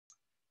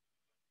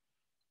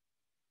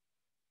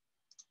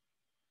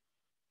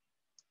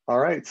All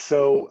right,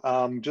 so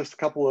just a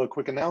couple of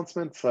quick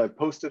announcements I've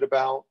posted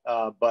about,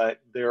 but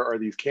there are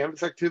these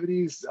Canvas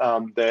activities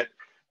that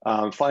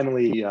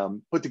finally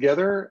put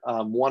together,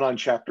 one on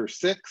chapter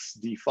 6,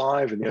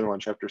 D5, and the other one on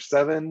chapter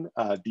 7,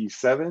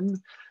 D7,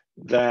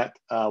 that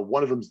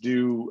one of them's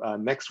due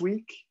next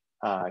week,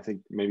 I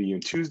think maybe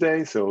even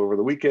Tuesday, so over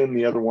the weekend.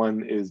 The other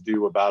one is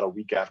due about a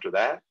week after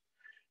that.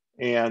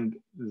 And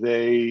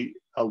they,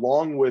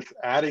 along with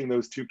adding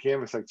those two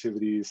Canvas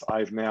activities,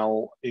 I've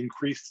now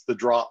increased the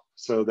drop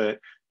so that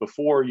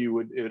before it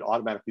would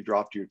automatically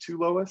drop to your 2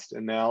 lowest,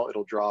 and now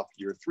it'll drop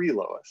to your 3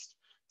 lowest.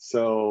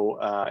 So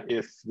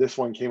if this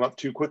one came up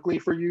too quickly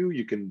for you,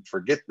 you can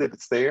forget that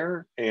it's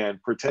there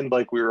and pretend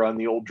like we were on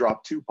the old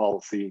drop 2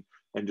 policy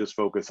and just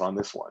focus on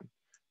this one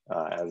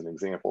as an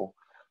example.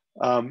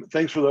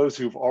 Thanks for those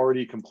who've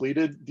already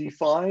completed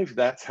D5.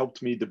 That's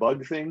helped me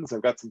debug things.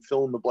 I've got some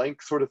fill in the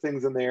blank sort of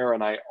things in there,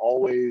 and I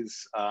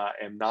always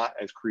am not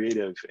as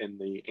creative in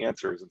the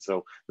answers. And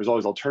so there's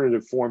always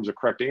alternative forms of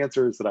correct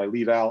answers that I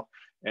leave out,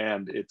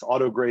 and it's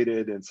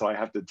auto-graded. And so I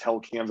have to tell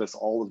Canvas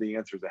all of the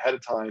answers ahead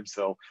of time.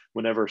 So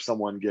whenever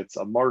someone gets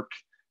a mark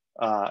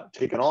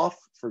taken off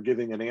for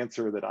giving an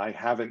answer that I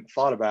haven't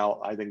thought about,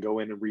 I then go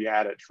in and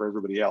re-add it for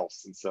everybody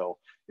else. And so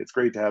it's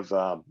great to have,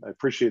 I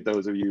appreciate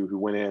those of you who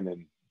went in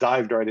and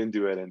dived right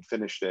into it and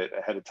finished it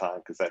ahead of time,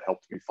 because that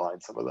helped me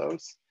find some of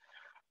those.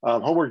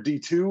 Homework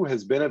D2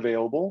 has been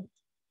available.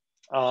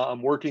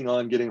 I'm working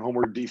on getting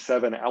homework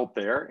D7 out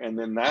there, and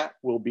then that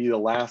will be the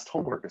last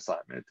homework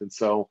assignment. And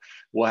so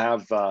we'll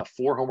have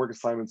 4 homework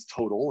assignments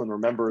total. And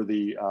remember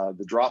the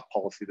drop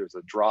policy, there's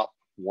a drop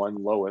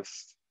 1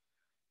 lowest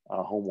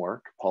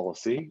homework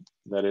policy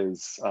that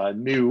is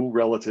new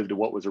relative to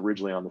what was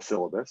originally on the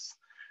syllabus.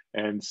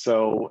 And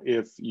so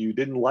if you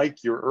didn't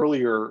like your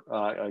earlier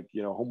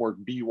homework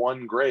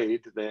B1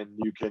 grade, then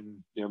you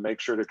can make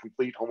sure to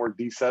complete homework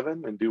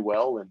D7 and do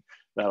well, and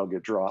that'll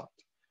get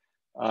dropped.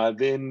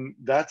 Then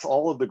that's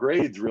all of the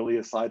grades really,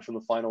 aside from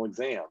the final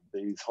exam.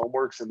 These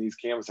homeworks and these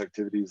Canvas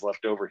activities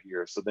left over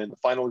here. So then the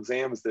final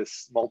exam is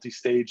this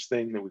multi-stage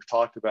thing that we've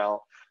talked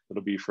about.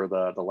 It'll be for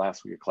the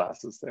last week of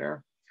classes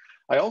there.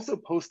 I also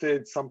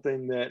posted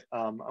something that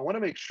I want to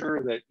make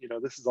sure that,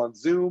 this is on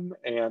Zoom,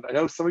 and I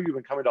know some of you have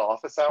been coming to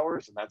office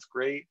hours, and that's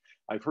great.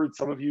 I've heard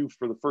some of you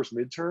for the first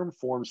midterm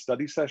form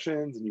study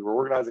sessions, and you were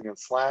organizing in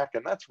Slack,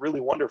 and that's really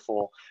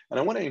wonderful. And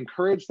I want to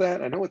encourage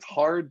that. I know it's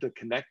hard to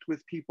connect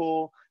with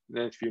people,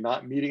 and if you're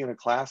not meeting in a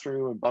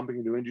classroom and bumping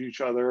into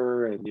each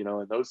other and,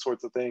 and those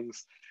sorts of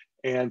things.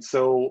 And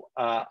so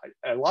a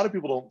lot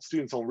of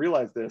students don't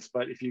realize this,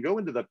 but if you go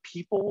into the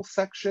people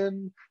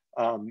section,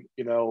 and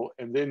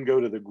then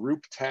go to the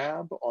group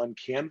tab on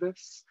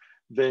Canvas,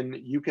 then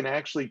you can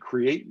actually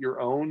create your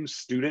own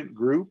student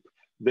group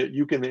that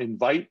you can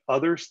invite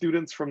other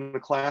students from the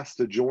class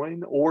to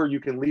join, or you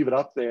can leave it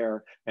up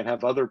there and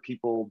have other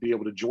people be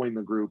able to join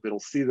the group. It'll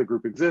see the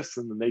group exists,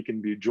 and then they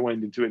can be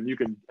joined into it, and you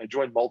can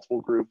join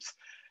multiple groups.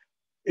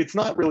 It's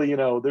not really,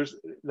 there's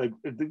like,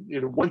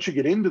 once you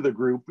get into the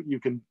group,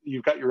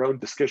 you've got your own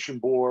discussion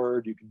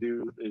board. You can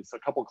do, it's a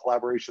couple of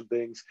collaboration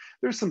things.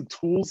 There's some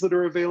tools that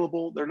are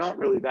available. They're not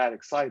really that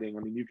exciting. I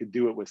mean, you could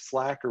do it with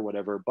Slack or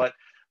whatever, but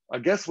I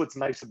guess what's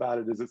nice about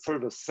it is it's sort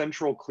of a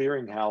central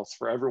clearinghouse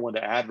for everyone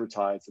to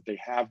advertise that they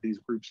have these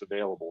groups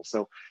available.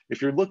 So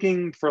if you're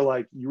looking for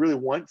you really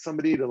want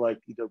somebody to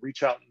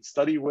reach out and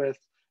study with,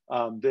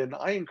 then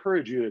I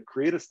encourage you to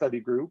create a study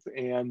group,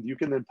 and you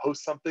can then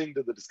post something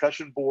to the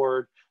discussion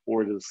board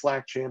or to the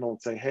Slack channel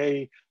and say,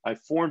 hey, I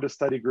formed a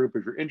study group.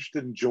 If you're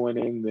interested in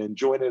joining, then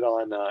join it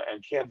on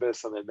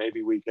Canvas, and then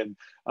maybe we can,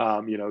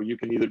 you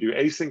can either do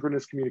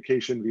asynchronous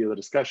communication via the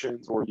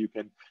discussions, or you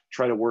can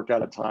try to work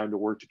out a time to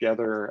work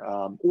together.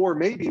 Or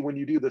maybe when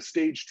you do the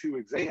stage 2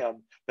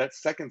 exam, that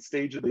second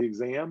stage of the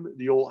exam,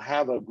 you'll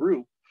have a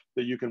group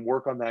that you can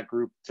work on that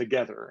group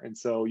together. And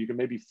so you can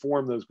maybe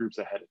form those groups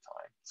ahead of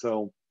time.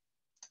 So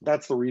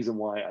that's the reason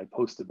why I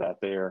posted that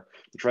there,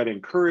 to try to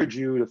encourage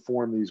you to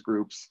form these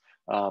groups.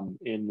 And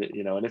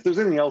if there's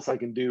anything else I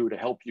can do to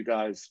help you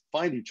guys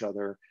find each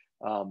other,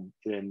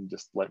 then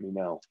just let me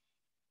know.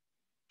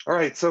 All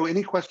right, so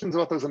any questions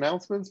about those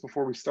announcements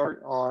before we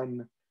start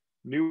on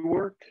new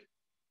work?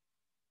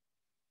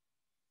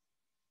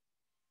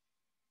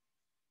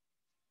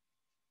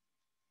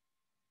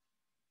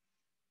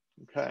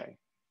 Okay.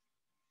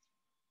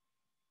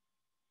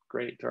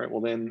 Great, all right,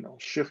 well then I'll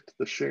shift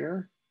the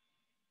share.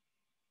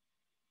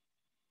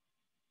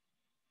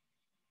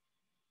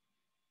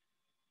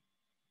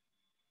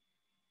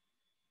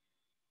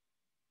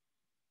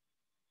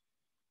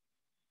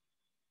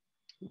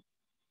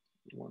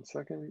 One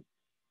second.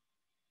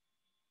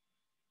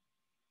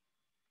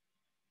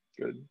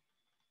 Good.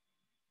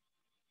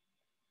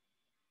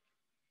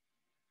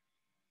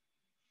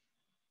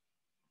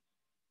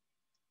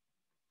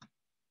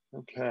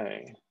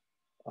 Okay.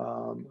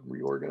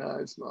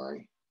 Reorganize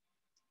my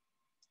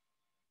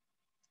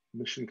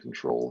mission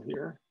control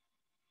here.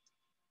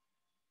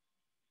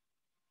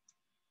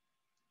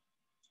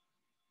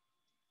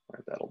 All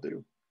right, that'll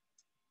do.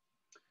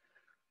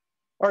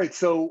 All right,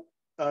 so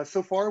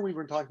so far we've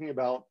been talking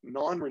about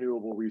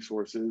non-renewable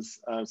resources,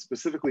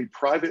 specifically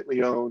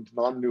privately owned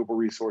non-renewable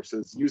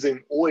resources,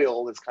 using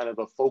oil as kind of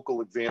a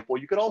focal example.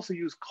 You could also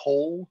use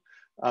coal.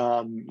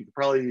 You could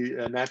probably,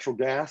 natural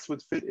gas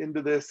would fit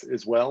into this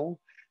as well.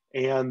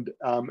 And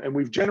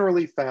we've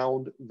generally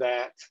found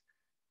that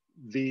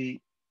the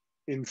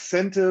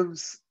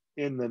incentives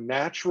in the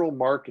natural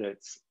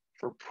markets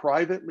for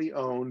privately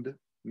owned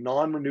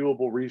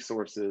non-renewable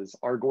resources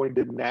are going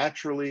to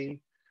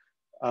naturally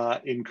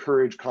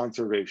encourage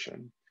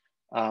conservation,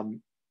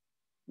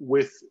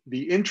 with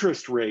the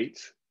interest rate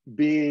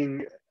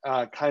being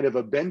kind of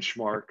a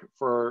benchmark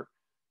for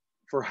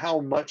how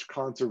much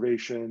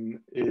conservation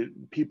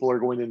people are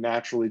going to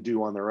naturally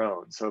do on their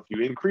own. So if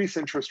you increase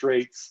interest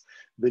rates,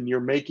 then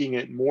you're making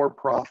it more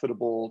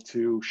profitable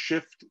to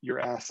shift your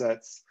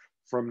assets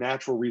from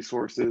natural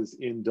resources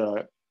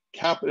into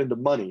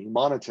money,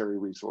 monetary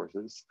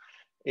resources.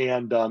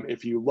 And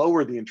if you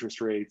lower the interest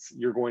rates,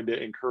 you're going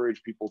to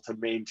encourage people to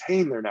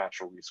maintain their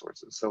natural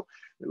resources. So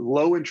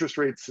low interest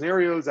rate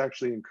scenarios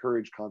actually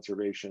encourage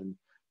conservation.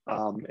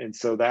 And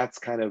so that's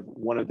kind of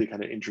one of the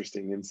kind of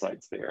interesting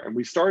insights there. And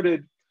we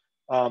started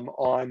and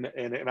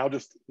I'll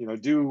just,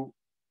 do,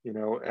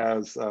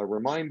 as a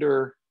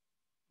reminder,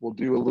 we'll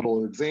do a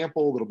little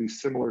example that'll be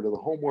similar to the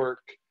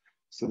homework.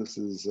 So this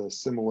is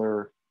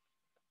similar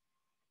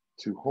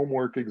to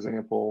homework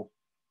example.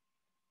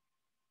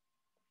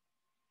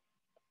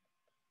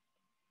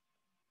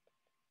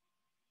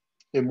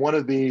 In one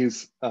of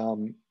these,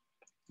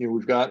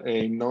 we've got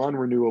a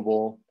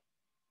non-renewable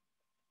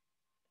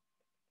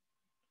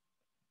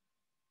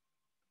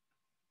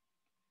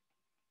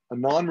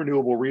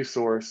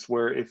resource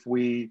where if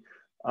we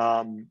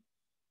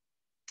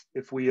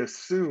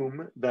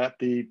assume that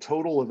the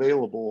total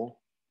available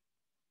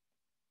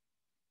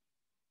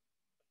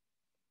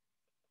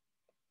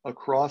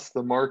across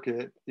the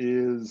market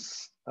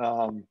is,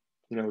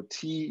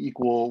 T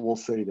equal, we'll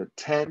say to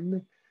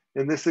 10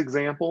 in this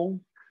example.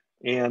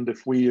 And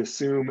if we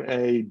assume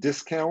a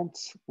discount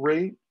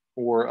rate,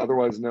 or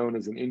otherwise known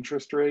as an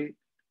interest rate,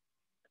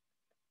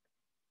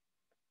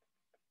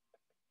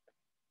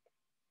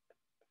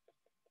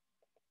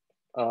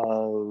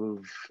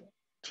 of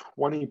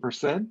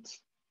 20%,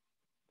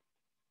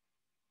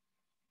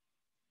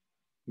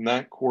 and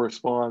that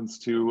corresponds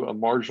to a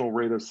marginal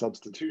rate of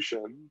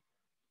substitution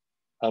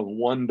of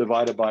 1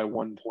 divided by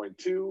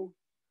 1.2,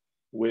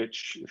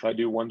 which if I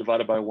do 1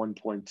 divided by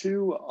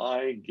 1.2,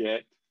 I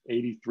get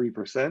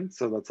 83%.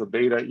 So that's a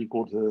beta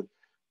equal to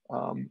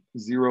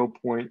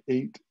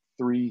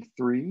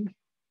 0.833.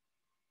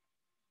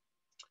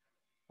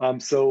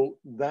 So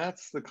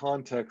that's the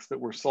context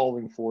that we're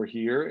solving for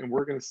here. And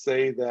we're going to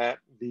say that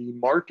the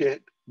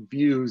market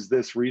views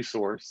this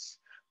resource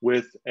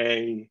with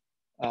a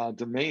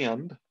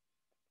demand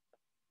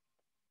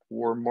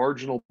or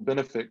marginal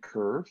benefit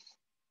curve,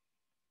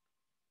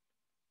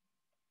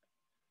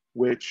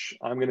 which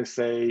I'm going to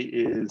say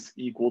is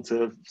equal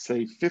to,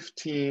 say,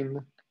 15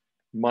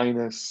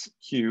 minus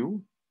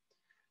Q.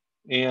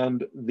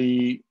 And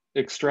the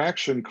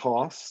extraction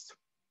cost,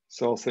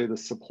 so I'll say the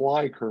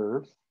supply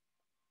curve,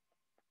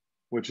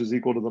 which is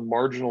equal to the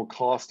marginal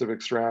cost of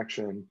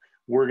extraction,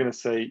 we're going to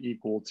say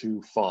equal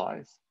to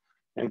 5.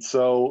 And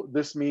so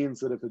this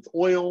means that if it's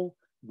oil,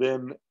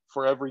 then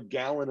for every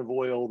gallon of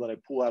oil that I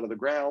pull out of the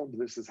ground,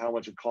 this is how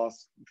much it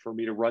costs for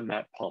me to run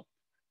that pump,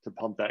 to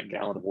pump that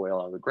gallon of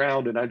oil out of the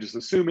ground. And I'm just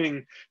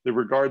assuming that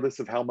regardless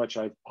of how much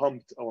I've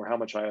pumped or how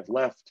much I have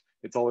left,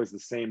 it's always the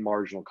same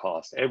marginal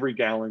cost. Every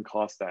gallon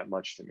costs that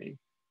much to me.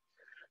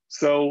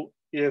 So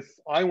if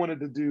I wanted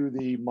to do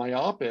the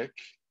myopic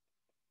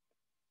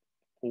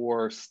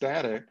or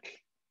static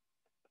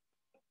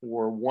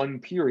or one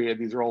period,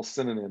 these are all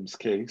synonyms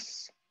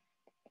case,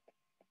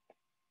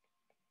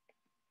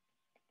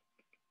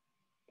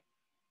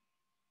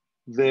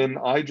 then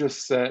I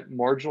just set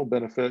marginal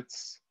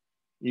benefits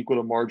equal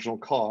to marginal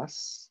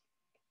costs,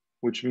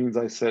 which means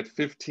I set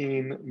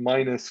 15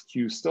 minus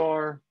Q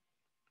star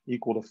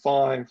equal to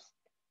 5.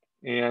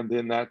 And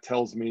then that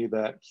tells me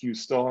that Q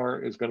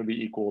star is going to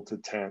be equal to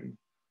 10.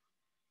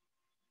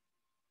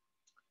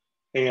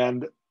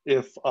 And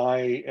if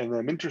I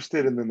am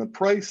interested in the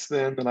price,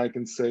 then I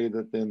can say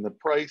that then the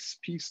price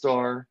P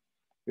star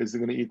is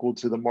going to equal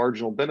to the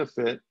marginal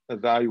benefit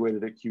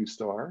evaluated at Q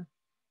star,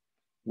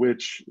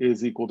 which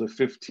is equal to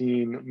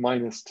 15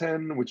 minus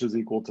 10, which is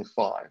equal to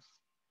 5.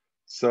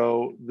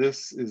 So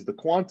this is the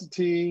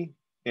quantity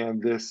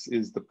and this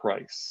is the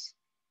price.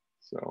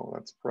 So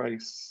that's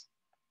price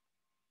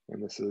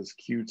and this is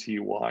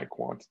QTY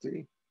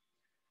quantity.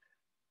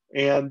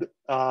 And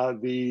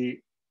the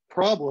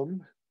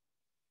problem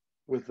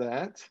with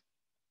that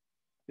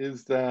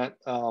is that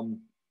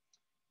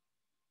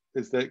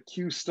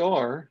Q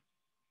star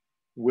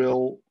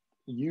will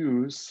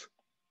use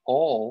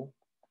all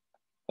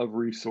of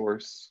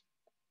resource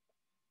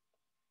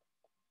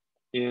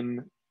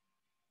in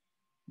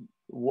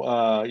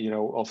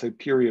I'll say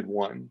period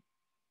 1.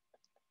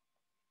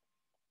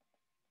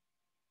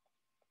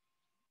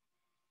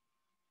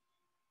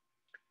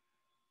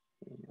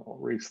 I'll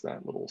erase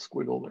that little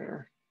squiggle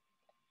there.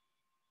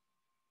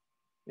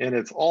 And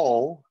it's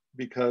all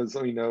because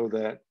we know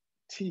that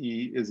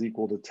T is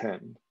equal to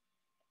 10.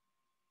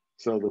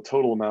 So the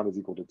total amount is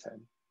equal to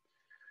 10.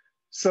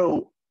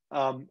 So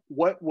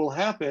what will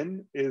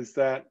happen is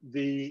that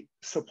the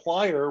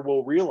supplier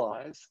will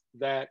realize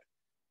that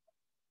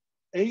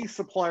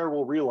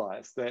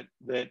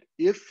that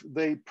if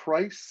they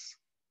price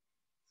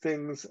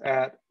things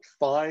at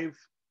 $5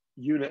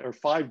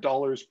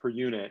 per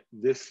unit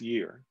this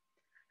year,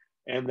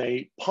 and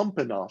they pump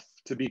enough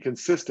to be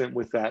consistent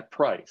with that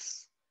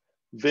price,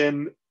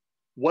 then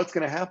what's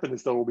going to happen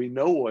is there will be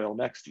no oil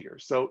next year.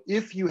 So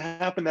if you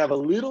happen to have a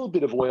little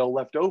bit of oil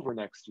left over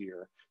next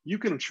year, you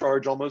can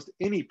charge almost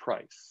any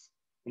price.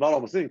 Not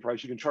almost any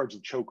price, you can charge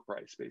the choke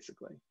price,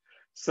 basically.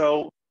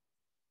 So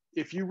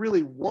if you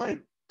really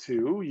want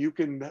to, you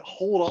can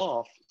hold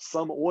off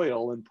some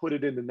oil and put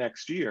it into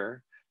next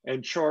year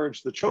and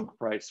charge the choke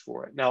price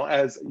for it. Now,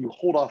 as you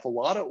hold off a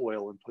lot of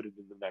oil and put it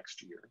into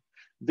next year,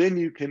 then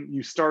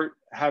you start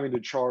having to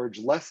charge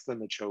less than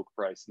the choke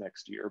price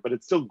next year, but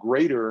it's still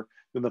greater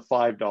than the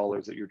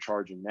 $5 that you're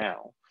charging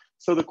now.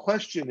 So the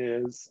question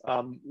is,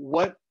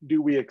 what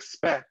do we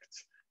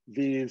expect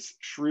these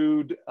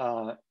shrewd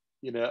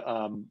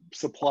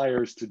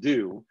suppliers to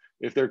do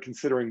if they're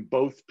considering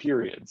both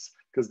periods?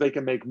 Because they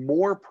can make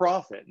more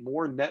profit,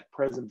 more net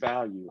present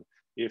value,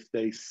 if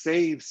they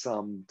save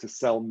some to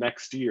sell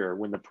next year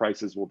when the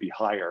prices will be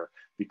higher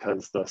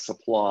because the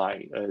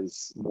supply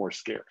is more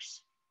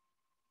scarce.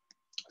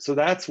 So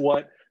that's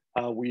what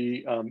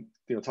we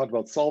talked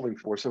about solving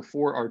for. So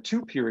for our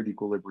 2-period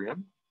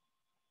equilibrium,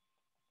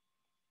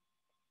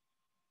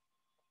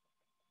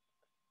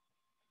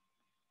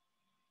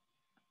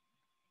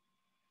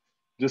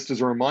 just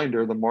as a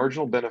reminder, the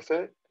marginal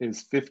benefit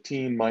is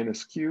 15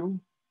 minus Q.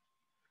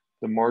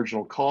 The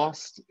marginal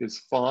cost is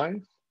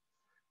 5.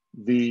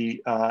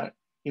 The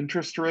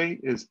interest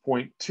rate is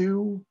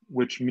 0.2,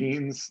 which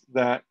means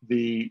that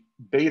the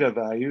beta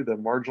value, the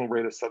marginal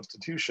rate of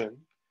substitution,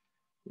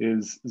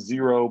 is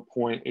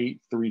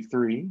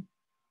 0.833.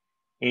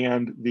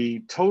 And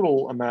the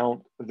total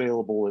amount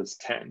available is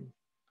 10.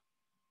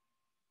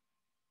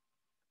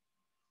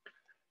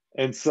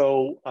 And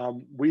so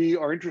we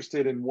are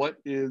interested in what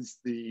is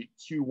the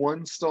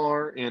Q1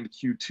 star and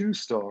Q2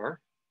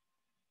 star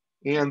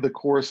and the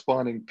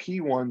corresponding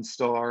P1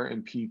 star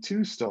and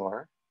P2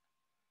 star.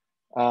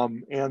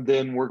 And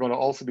then we're going to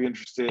also be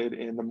interested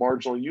in the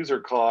marginal user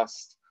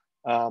cost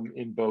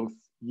in both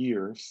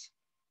years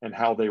and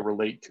how they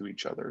relate to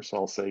each other. So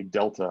I'll say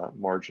delta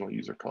marginal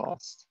user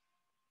cost.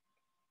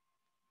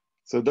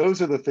 So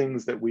those are the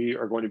things that we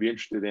are going to be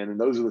interested in, and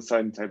those are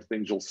the type of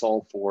things you'll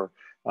solve for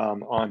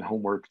on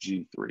homework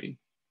G3.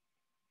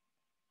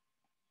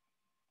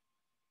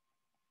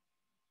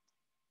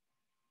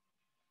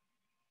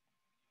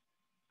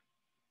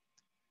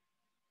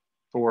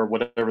 For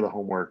whatever the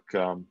homework,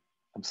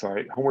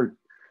 homework,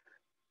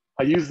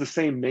 I use the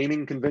same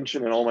naming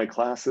convention in all my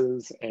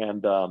classes.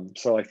 And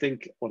so I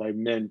think what I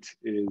meant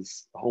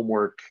is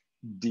homework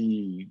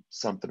D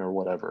something or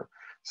whatever.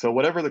 So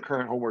whatever the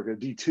current homework,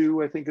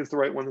 D2, I think is the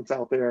right one that's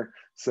out there.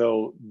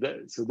 So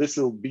this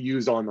will be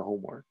used on the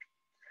homework.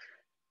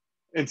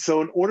 And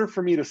so in order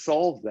for me to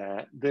solve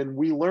that, then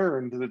we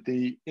learned that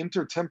the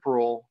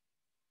intertemporal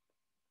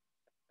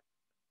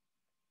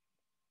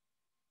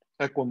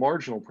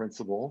equimarginal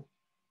principle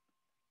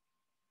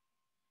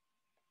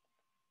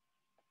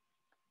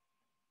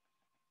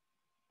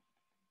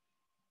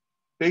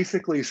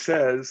basically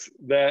says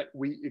that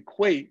we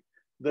equate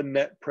the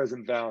net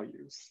present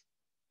values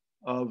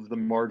of the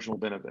marginal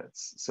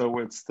benefits. So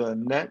it's the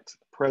net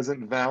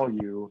present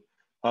value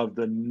of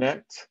the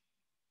net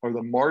or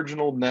the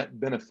marginal net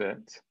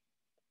benefit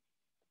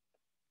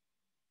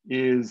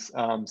is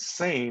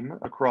same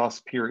across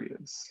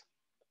periods.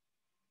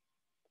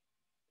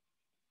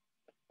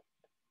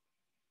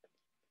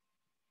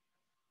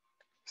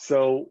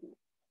 So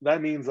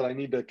that means that I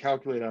need to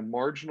calculate a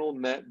marginal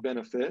net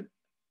benefit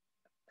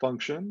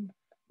function,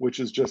 which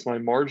is just my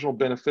marginal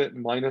benefit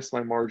minus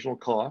my marginal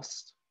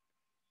cost,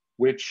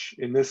 which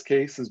in this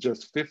case is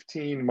just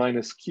 15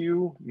 minus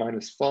Q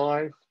minus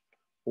 5,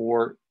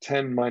 or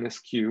 10 minus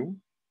Q.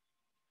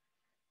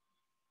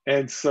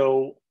 And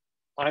so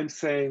I'm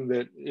saying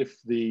that if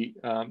the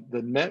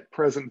net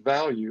present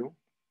value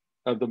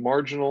of the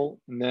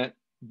marginal net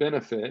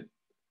benefit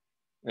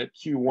at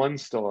Q1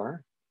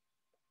 star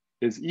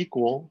is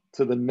equal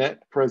to the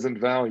net present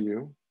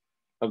value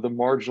of the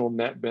marginal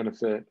net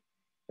benefit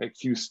at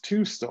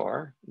Q2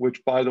 star,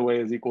 which by the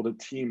way is equal to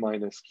T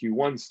minus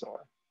Q1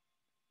 star.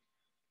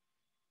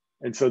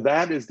 And so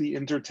that is the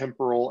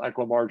intertemporal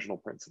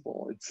equimarginal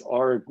principle. It's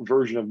our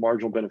version of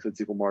marginal benefits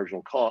equal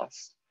marginal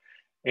cost.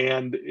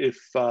 And if,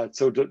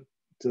 so to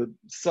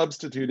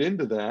substitute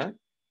into that,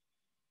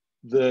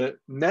 the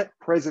net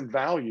present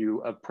value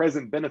of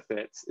present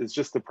benefits is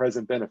just the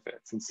present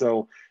benefits. And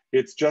so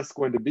it's just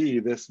going to be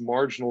this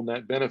marginal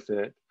net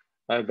benefit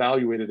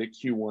evaluated at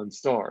Q1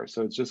 star.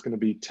 So it's just going to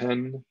be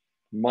 10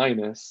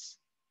 minus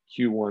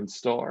Q1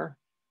 star.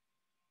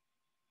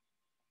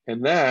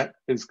 And that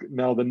is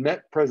now the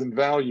net present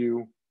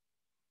value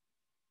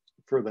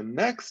for the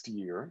next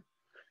year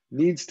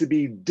needs to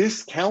be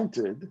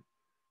discounted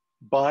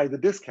by the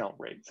discount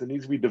rate. So it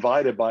needs to be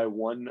divided by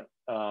 1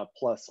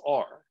 plus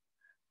R,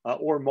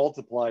 or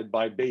multiplied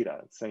by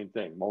beta, same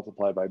thing,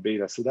 multiplied by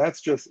beta. So that's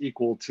just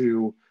equal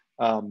to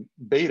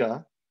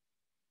beta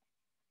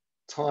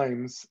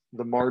times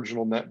the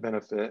marginal net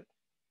benefit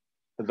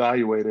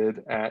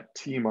evaluated at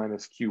T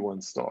minus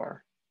Q1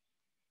 star,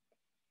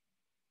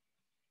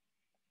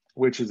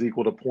 which is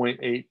equal to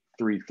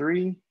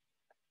 0.833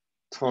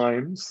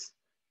 times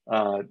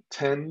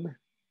 10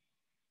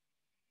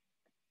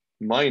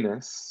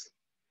 minus,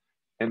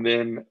 and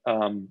then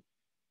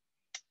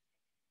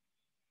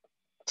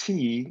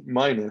T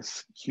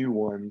minus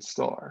Q1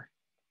 star,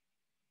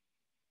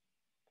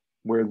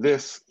 where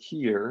this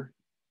here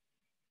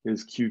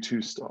is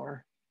Q2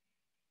 star.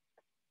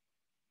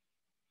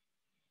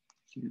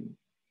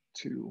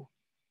 Q2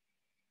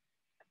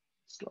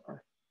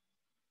 star.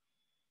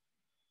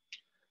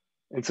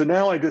 And so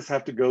now I just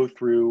have to go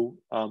through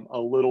a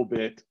little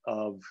bit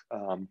of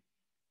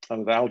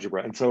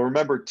algebra. And so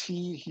remember,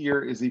 T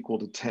here is equal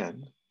to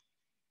 10.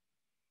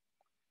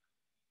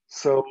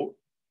 So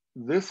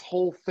this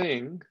whole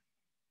thing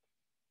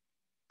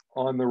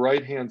on the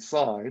right-hand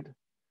side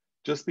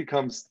just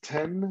becomes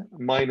 10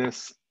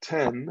 minus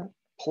 10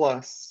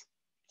 plus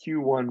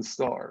Q1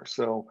 star.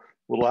 So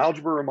little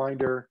algebra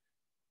reminder,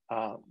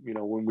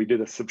 when we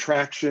did a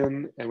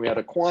subtraction and we had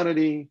a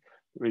quantity,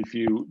 if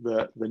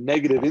the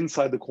negative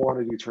inside the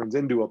quantity turns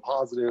into a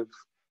positive.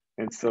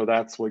 And so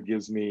that's what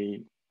gives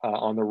me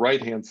on the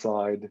right-hand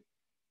side,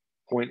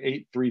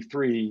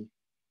 0.833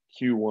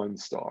 Q1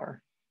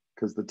 star,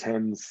 because the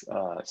 10s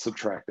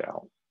subtract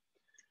out.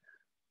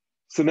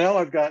 So now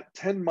I've got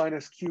 10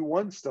 minus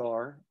Q1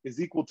 star is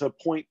equal to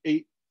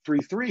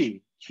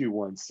 0.833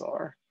 Q1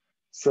 star.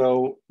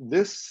 So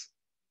this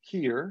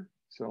here,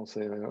 so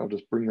I'll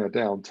just bring that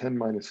down, 10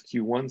 minus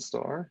Q1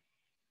 star.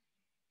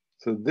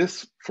 So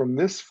this, from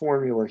this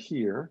formula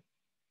here,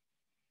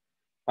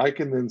 I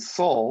can then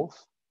solve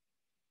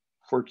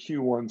for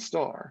Q1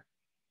 star.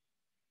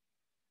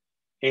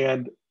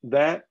 And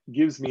that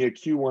gives me a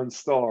Q1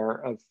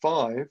 star of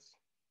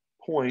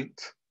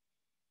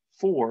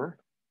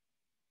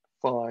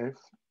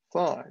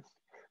 5.455,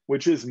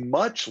 which is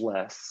much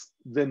less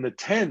than the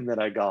 10 that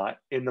I got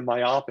in the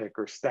myopic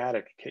or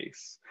static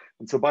case.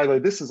 And so, by the way,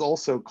 this is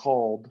also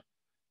called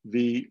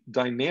the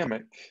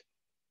dynamically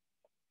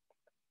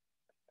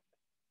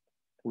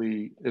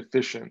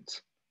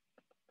efficient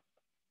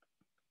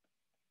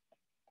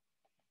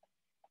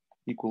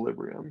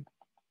equilibrium.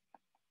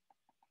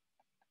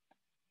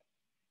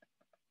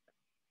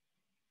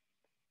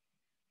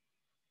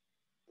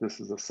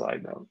 This is a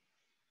side note.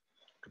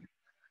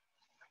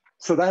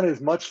 So that is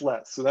much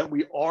less, so that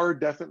we are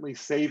definitely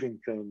saving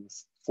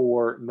things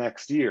for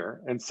next year.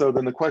 And so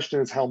then the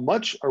question is, how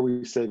much are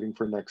we saving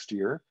for next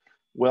year?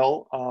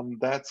 Well,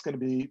 that's going to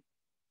be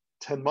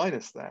 10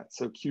 minus that.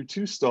 So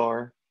Q2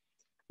 star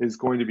is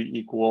going to be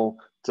equal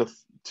to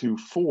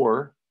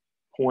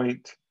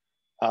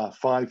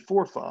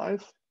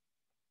 4.545.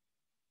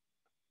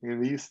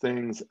 And these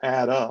things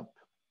add up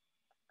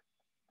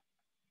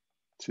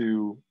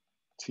to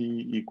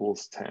T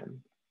equals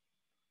 10.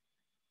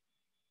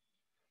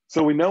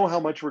 So we know how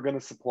much we're going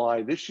to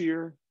supply this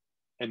year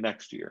and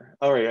next year.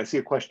 All right, I see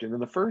a question. In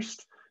the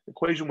first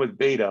equation with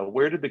beta,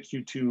 where did the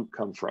Q2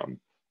 come from?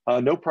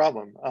 No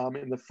problem.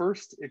 In the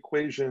first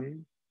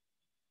equation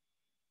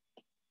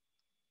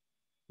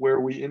where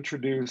we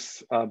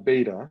introduce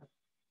beta,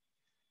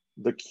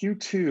 the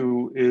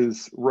Q2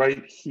 is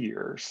right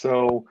here.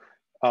 So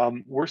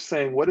we're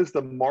saying, what is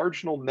the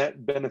marginal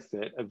net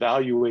benefit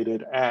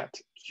evaluated at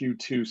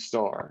Q2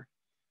 star?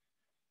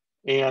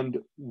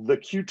 And the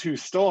Q2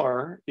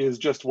 star is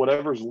just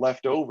whatever's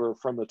left over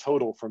from the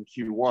total from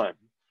Q1.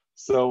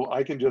 So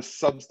I can just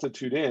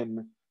substitute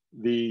in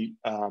the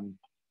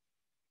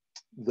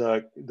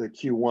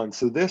Q1.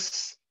 So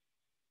this,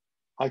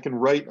 I can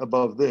write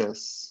above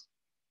this,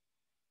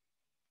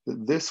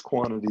 that this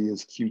quantity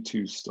is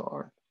Q2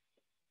 star.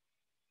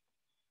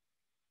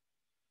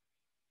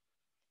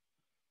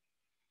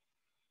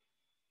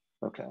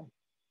 Okay.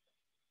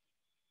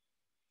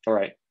 All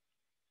right.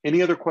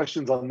 Any other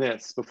questions on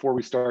this before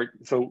we start?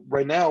 So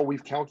right now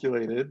we've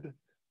calculated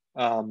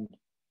Q1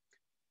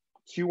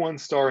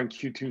 star and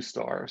Q2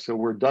 star. So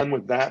we're done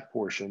with that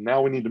portion.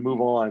 Now we need to move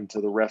on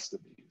to the rest of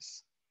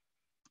these.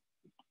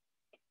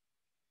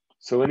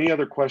 So any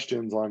other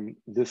questions on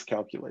this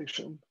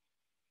calculation?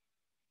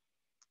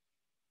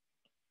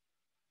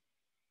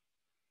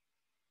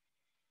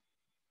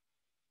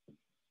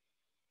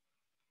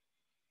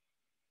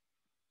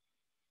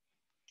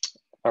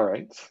 All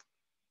right.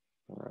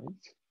 All right.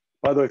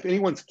 By the way, if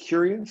anyone's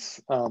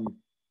curious,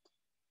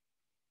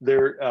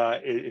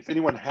 if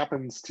anyone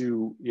happens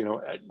to,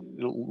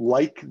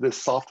 like the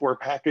software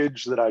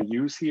package that I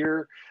use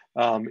here,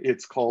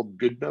 it's called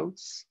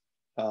GoodNotes.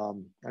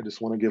 I just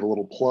want to give a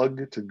little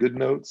plug to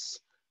GoodNotes.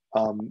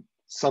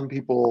 Some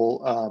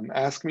people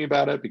ask me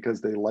about it because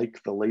they like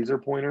the laser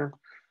pointer.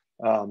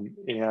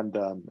 and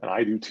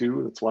I do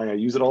too. That's why I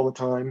use it all the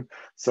time.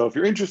 So if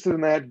you're interested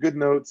in that,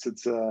 GoodNotes,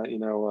 it's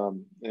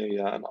an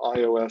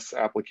iOS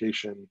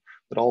application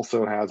that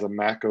also has a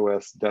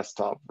macOS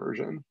desktop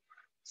version.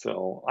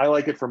 So I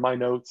like it for my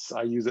notes.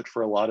 I use it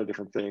for a lot of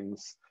different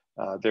things.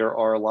 There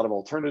are a lot of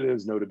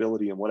alternatives,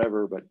 Notability and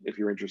whatever, but if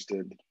you're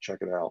interested, check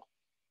it out.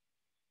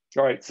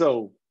 All right,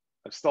 so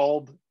I've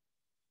stalled.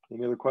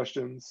 Any other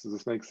questions? Does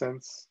this make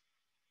sense?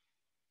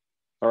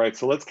 All right,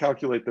 so let's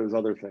calculate those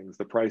other things,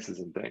 the prices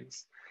and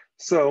things.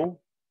 So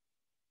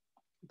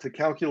to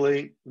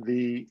calculate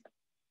the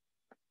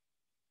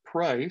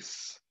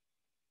price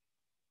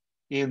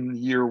in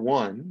year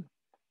one,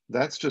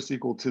 that's just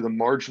equal to the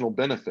marginal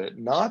benefit,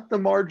 not the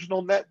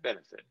marginal net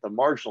benefit, the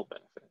marginal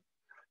benefit.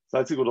 So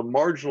that's equal to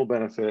marginal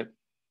benefit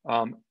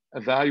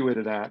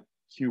evaluated at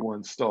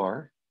Q1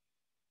 star,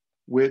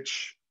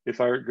 which if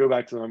I go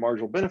back to the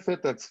marginal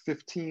benefit, that's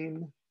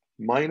 15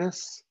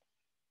 minus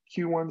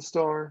Q1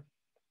 star,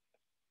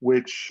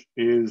 which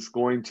is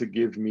going to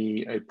give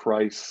me a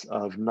price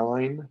of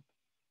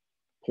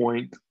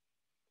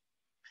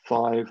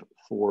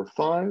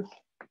 9.545.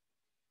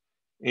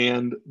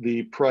 And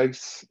the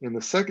price in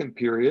the second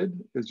period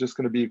is just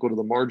going to be equal to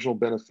the marginal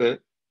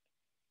benefit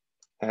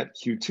at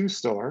Q2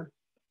 star,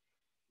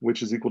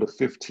 which is equal to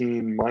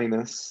 15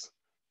 minus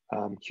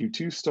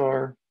Q2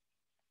 star,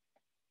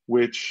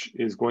 which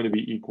is going to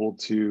be equal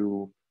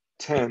to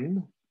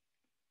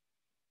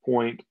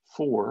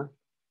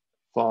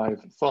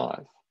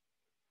 10.455.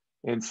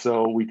 And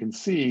so we can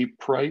see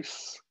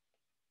price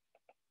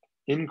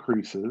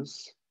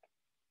increases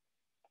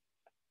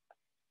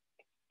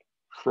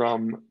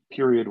from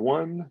period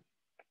 1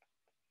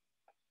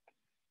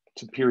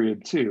 to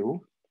period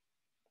 2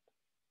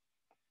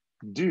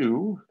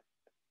 due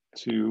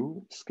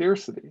to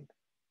scarcity.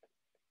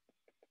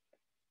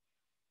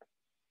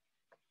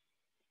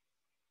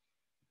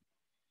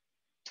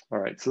 All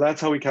right, so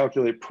that's how we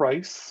calculate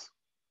price.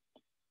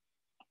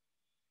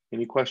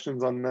 Any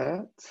questions on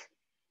that?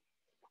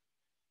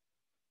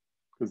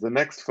 Because the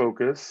next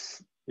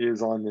focus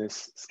is on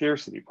this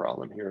scarcity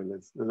problem here.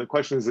 The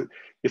question is that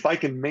if I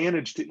can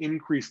manage to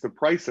increase the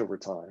price over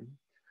time,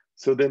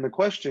 so then the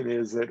question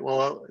is that,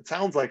 well, it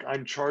sounds like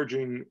I'm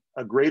charging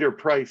a greater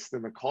price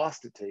than the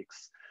cost it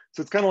takes.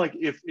 So it's kind of like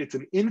if it's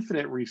an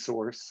infinite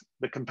resource,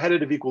 the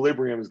competitive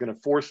equilibrium is going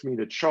to force me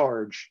to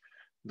charge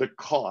the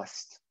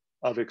cost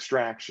of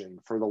extraction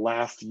for the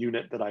last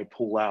unit that I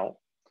pull out.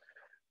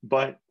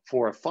 But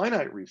for a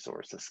finite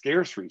resource, a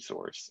scarce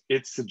resource,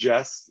 it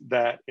suggests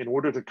that in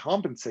order to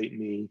compensate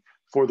me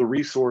for the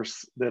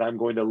resource that I'm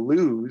going to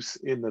lose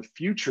in the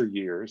future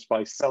years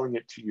by selling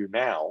it to you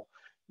now,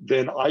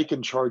 then I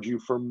can charge you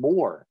for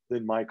more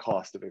than my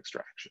cost of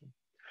extraction.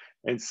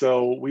 And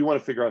so we want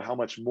to figure out how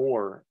much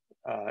more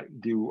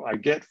do I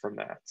get from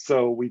that.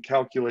 So we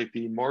calculate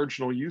the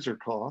marginal user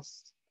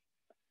cost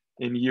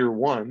in year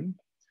one,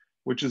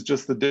 which is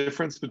just the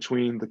difference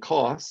between the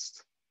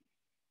cost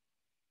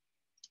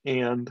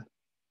and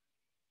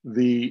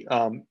the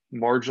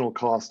marginal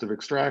cost of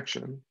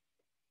extraction.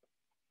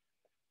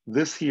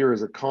 This here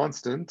is a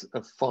constant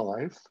of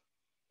 5.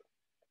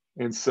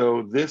 And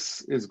so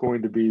this is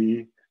going to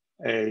be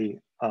a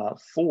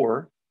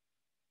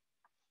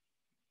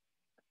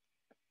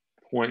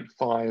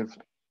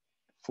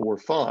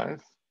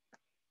 4.545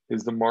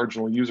 is the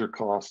marginal user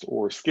cost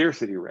or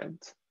scarcity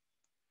rent.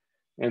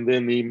 And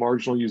then the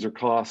marginal user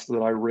cost that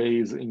I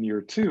raise in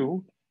year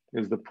 2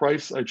 is the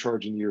price I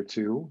charge in year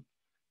 2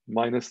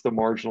 minus the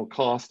marginal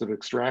cost of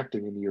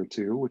extracting in year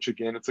 2, which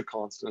again, it's a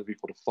constant of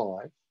equal to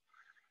 5.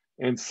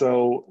 And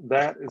so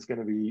that is going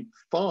to be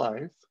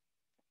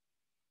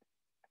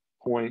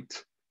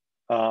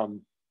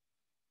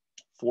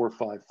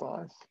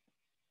 5.455.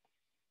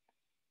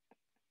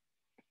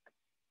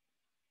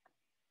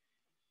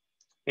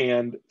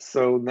 And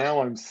so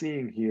now I'm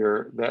seeing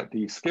here that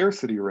the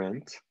scarcity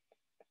rent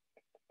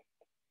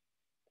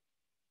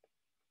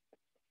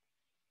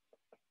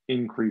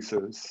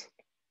increases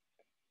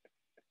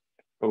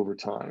over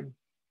time.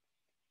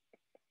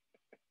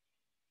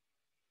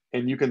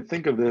 And you can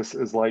think of this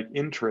as like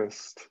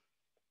interest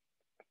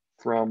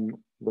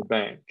from the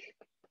bank.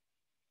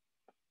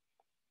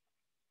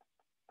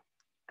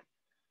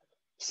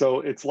 So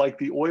it's like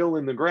the oil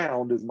in the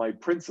ground is my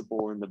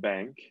principal in the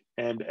bank,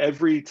 and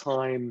every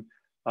time,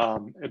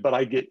 but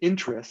I get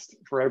interest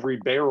for every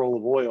barrel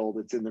of oil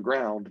that's in the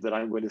ground that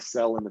I'm going to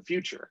sell in the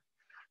future.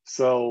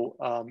 So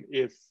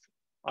if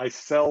I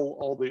sell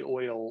all the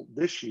oil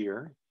this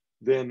year,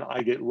 then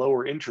I get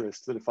lower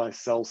interest than if I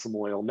sell some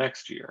oil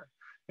next year.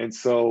 And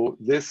so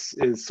this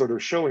is sort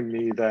of showing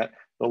me that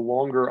the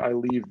longer I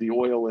leave the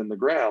oil in the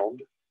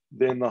ground,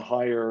 then the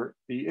higher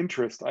the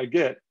interest I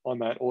get on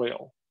that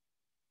oil.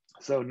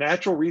 So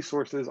natural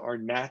resources are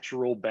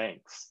natural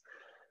banks.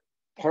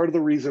 Part of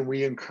the reason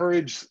we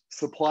encourage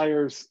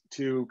suppliers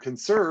to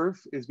conserve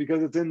is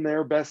because it's in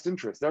their best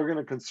interest. They're going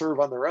to conserve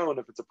on their own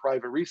if it's a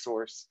private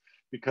resource,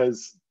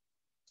 because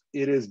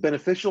it is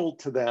beneficial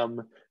to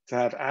them to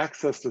have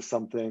access to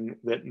something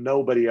that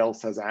nobody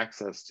else has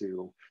access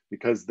to,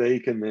 because they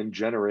can then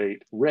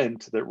generate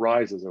rent that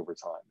rises over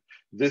time.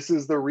 This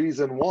is the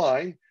reason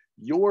why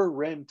your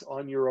rent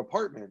on your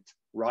apartment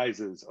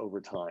rises over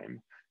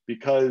time,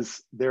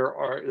 because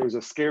there's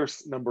a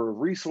scarce number of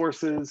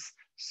resources,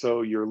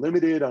 so you're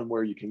limited on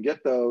where you can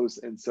get those,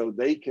 and so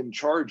they can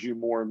charge you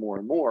more and more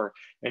and more.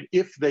 And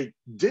if they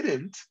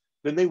didn't,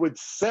 then they would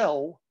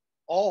sell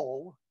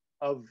all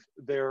of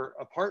their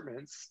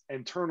apartments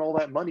and turn all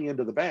that money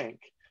into the bank,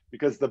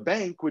 because the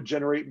bank would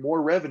generate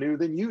more revenue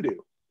than you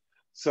do.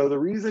 So the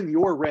reason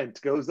your rent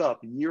goes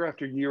up year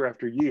after year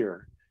after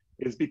year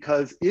is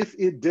because if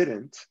it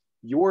didn't,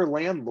 your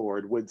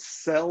landlord would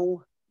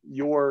sell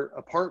your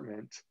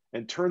apartment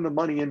and turn the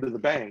money into the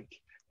bank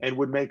and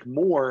would make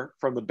more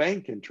from the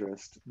bank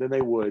interest than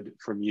they would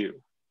from you.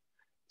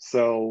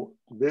 So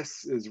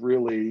this is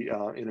really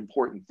an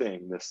important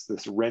thing, this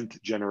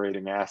rent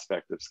generating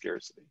aspect of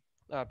scarcity.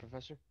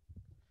 Professor?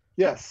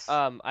 Yes.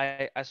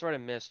 I sort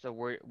of missed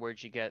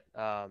where'd you get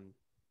MUC1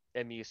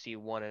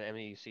 and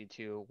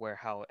MUC2, where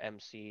how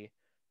MC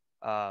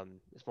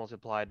is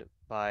multiplied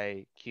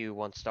by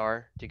Q1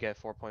 star to get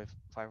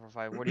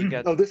 4.545. Where do you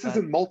get Oh, this that?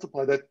 isn't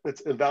multiply,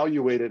 that's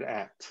evaluated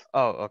at.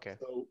 Oh, okay.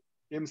 So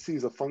MC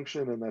is a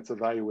function and that's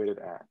evaluated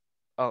at.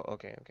 Oh,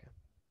 okay, okay.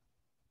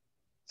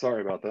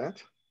 Sorry about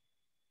that.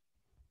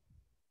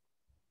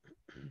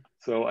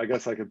 So I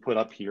guess I could put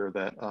up here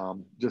that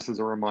just as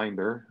a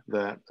reminder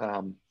that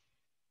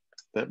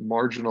that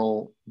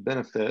marginal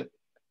benefit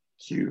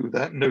Q,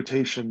 that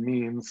notation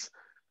means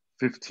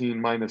 15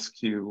 minus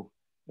Q,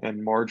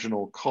 and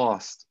marginal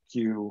cost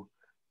Q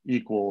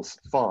equals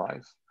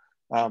 5,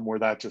 where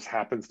that just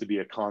happens to be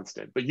a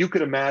constant. But you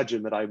could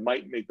imagine that I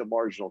might make the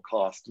marginal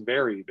cost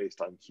vary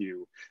based on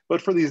Q.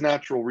 But for these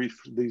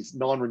these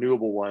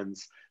non-renewable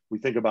ones, we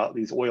think about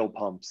these oil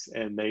pumps,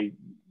 and they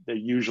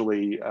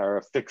usually are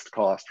a fixed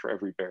cost for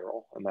every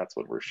barrel, and that's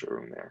what we're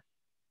showing there.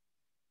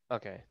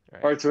 Okay,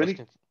 All right, so I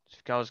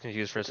was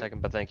confused for a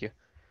second, but thank you.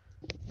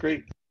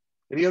 Great.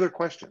 Any other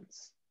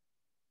questions?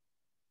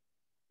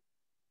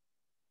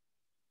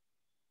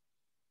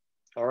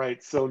 All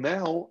right, so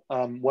now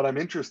what I'm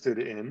interested,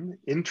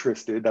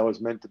 that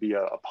was meant to be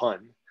a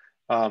pun,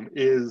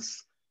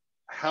 is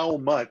how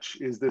much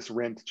is this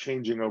rent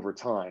changing over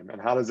time,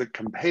 and how does it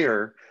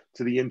compare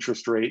to the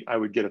interest rate I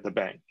would get at the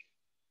bank?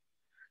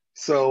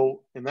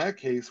 So in that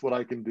case, what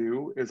I can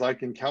do is I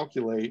can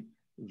calculate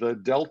the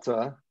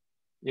delta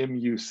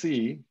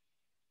MUC,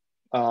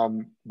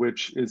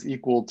 which is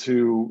equal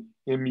to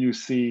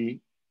MUC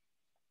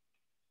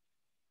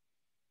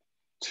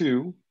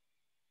 2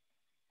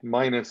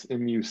 minus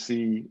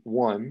MUC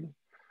 1,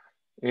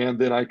 and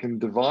then I can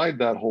divide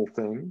that whole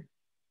thing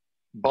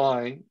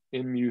by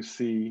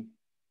MUC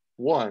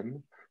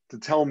 1 to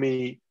tell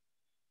me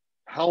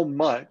how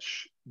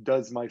much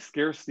does my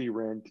scarcity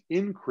rent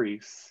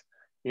increase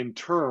in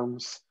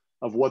terms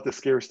of what the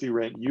scarcity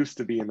rent used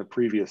to be in the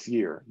previous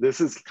year. This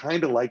is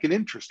kind of like an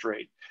interest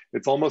rate.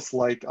 It's almost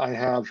like I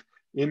have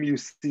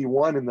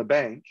MUC1 in the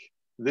bank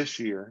this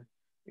year,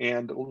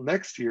 and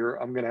next year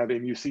I'm going to have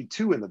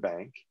MUC2 in the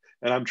bank,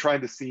 and I'm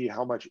trying to see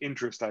how much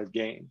interest I've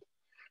gained.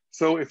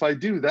 So if I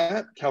do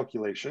that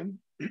calculation,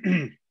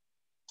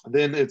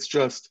 then it's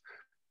just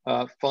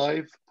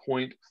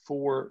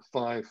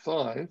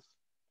 5.455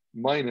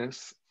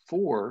 minus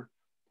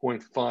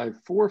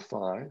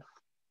 4.545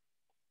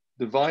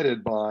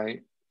 divided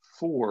by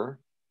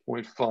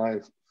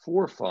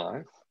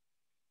 4.545.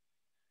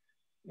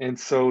 And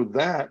so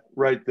that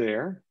right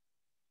there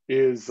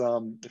is,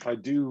 if I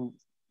do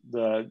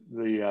the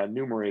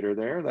numerator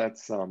there,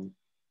 that's, oh,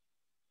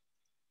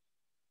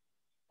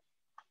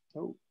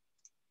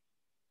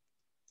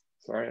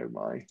 sorry,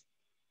 my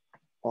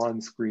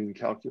on-screen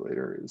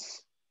calculator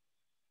is,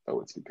 oh,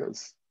 it's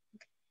because,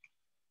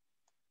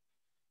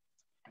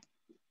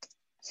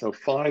 so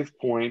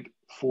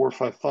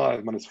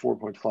 5.455 minus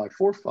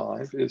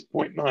 4.545 is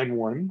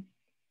 0.91.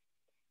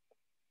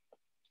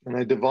 And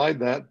I divide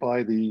that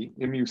by the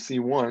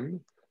MUC1,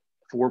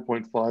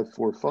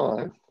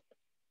 4.545.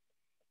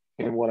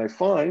 And what I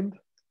find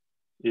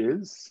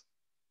is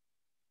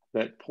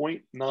that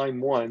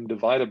 0.91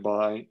 divided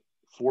by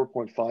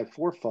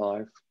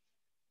 4.545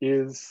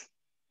 is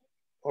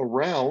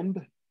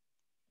around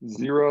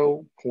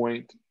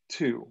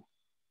 0.2,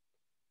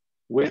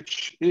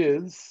 which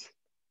is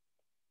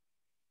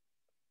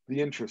the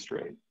interest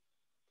rate.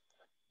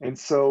 And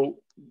so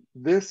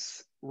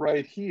this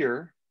right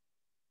here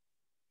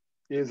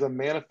is a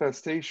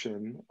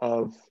manifestation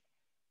of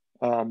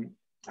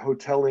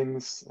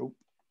Hotelling's,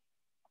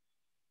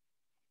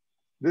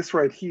 this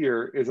right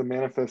here is a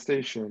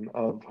manifestation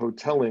of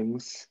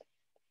Hotelling's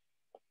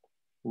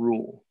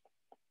rule.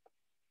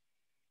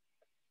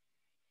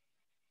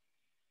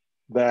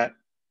 That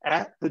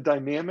at the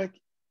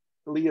dynamically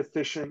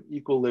efficient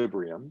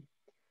equilibrium,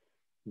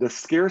 the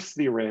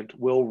scarcity rent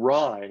will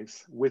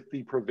rise with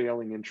the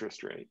prevailing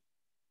interest rate,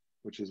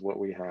 which is what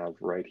we have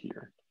right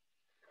here.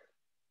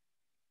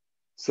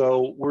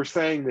 So we're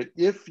saying that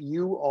if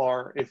you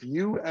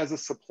as a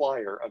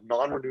supplier of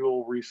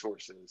non-renewable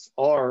resources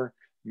are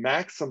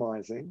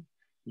maximizing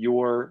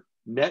your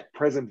net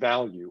present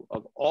value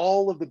of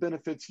all of the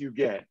benefits you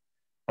get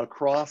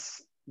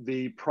across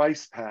the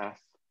price path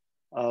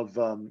of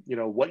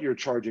what you're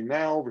charging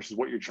now versus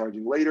what you're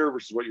charging later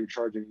versus what you're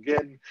charging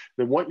again,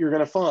 then what you're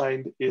going to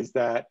find is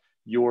that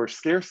your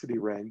scarcity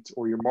rent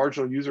or your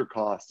marginal user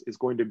cost is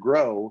going to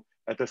grow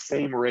at the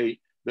same rate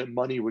that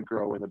money would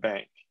grow in the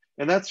bank.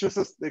 And that's just,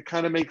 it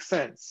kind of makes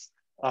sense.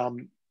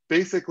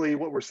 Basically,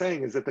 what we're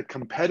saying is that the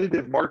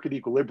competitive market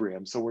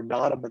equilibrium, so we're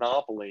not a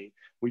monopoly,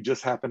 we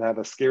just happen to have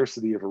a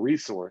scarcity of a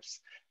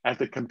resource. At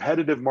the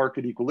competitive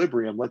market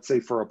equilibrium, let's say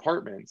for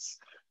apartments,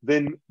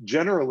 then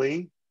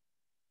generally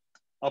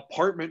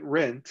apartment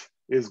rent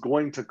is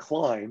going to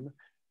climb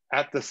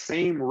at the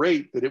same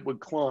rate that it would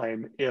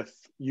climb if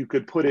you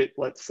could put it,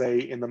 let's say,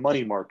 in the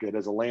money market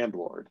as a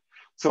landlord.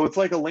 So it's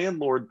like a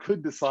landlord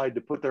could decide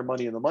to put their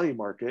money in the money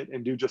market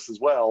and do just as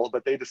well,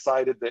 but they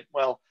decided that,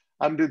 well,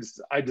 I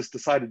just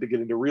decided to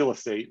get into real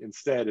estate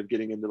instead of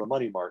getting into the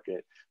money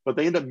market. But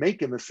they end up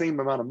making the same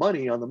amount of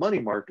money on the money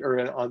market or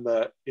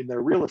in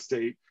their real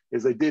estate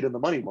as they did in the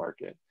money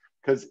market.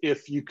 Because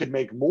if you could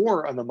make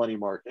more on the money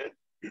market,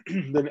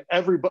 then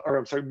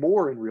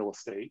more in real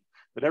estate,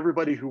 but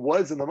everybody who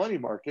was in the money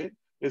market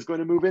is going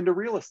to move into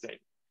real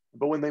estate.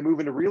 But when they move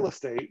into real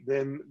estate,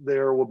 then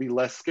there will be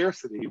less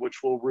scarcity,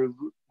 which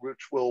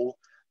will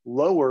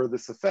lower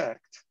this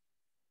effect.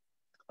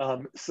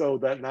 So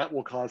that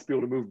will cause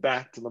people to move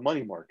back to the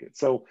money market.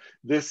 So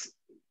this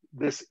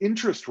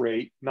interest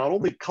rate not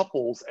only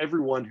couples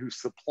everyone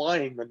who's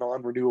supplying the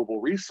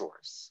non-renewable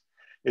resource,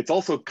 it's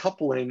also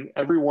coupling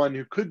everyone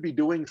who could be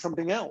doing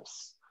something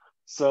else.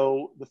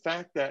 So the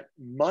fact that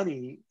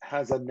money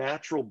has a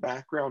natural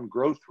background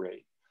growth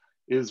rate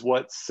is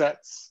what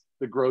sets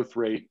the growth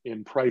rate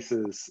in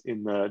prices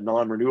in the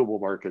non-renewable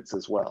markets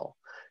as well.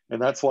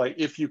 And that's why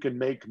if you can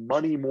make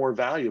money more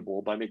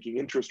valuable by making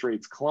interest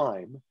rates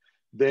climb,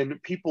 then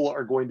people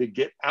are going to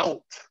get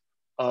out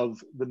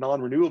of the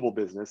non-renewable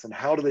business. And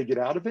how do they get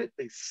out of it?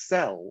 They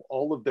sell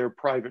all of their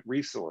private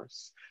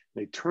resource.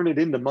 They turn it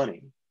into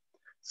money.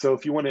 So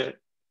if you want to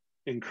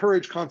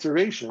encourage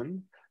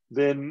conservation,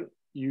 then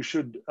you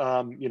should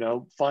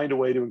find a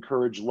way to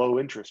encourage low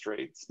interest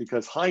rates,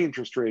 because high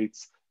interest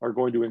rates are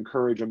going to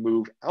encourage a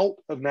move out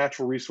of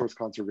natural resource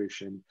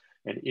conservation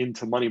and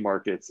into money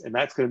markets. And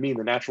that's going to mean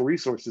the natural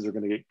resources are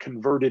going to get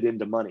converted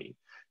into money.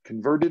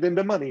 Converted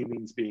into money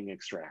means being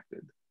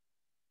extracted.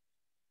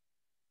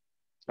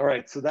 All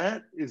right, so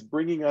that is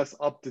bringing us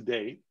up to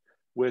date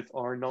with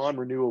our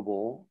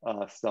non-renewable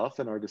stuff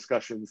and our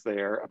discussions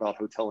there about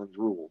Hotelling's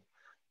rule.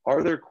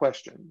 Are there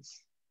questions?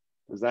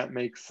 Does that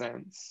make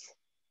sense?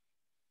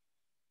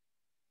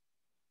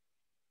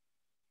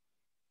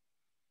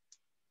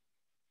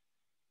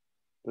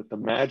 That the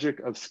magic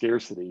of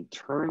scarcity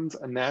turns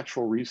a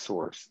natural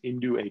resource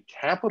into a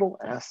capital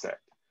asset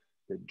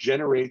that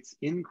generates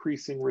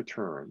increasing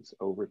returns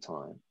over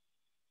time.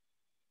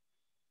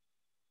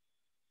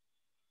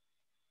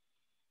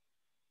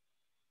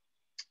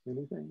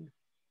 Anything?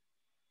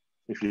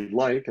 If you'd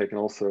like, I can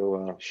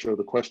also show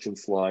the question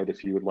slide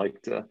if you would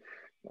like to.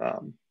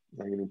 I'm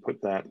going to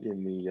put that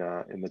in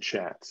the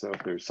chat. So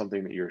if there's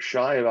something that you're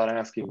shy about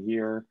asking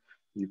here,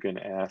 you can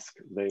ask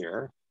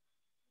there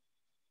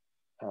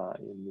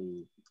in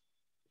the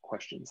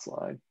question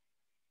slide.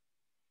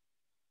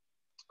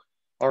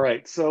 All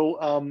right,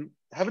 so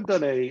haven't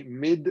done a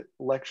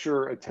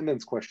mid-lecture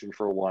attendance question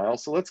for a while,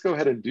 so let's go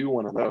ahead and do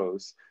one of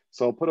those.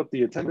 So I'll put up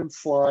the attendance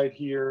slide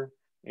here,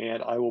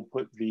 and I will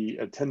put the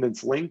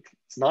attendance link.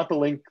 It's not the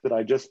link that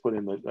I just put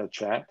in the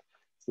chat.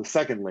 It's the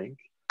second link,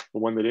 the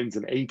one that ends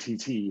in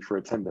ATT for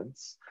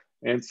attendance.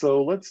 And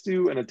so let's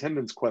do an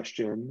attendance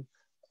question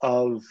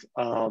of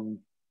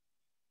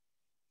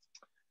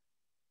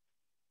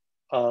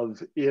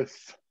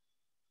if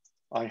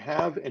I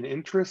have an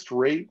interest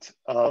rate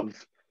of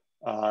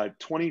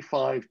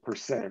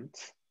 25%,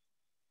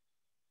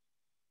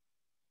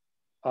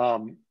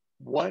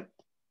 what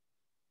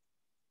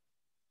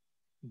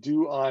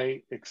do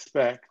I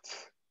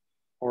expect,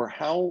 or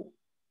how,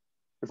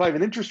 if I have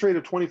an interest rate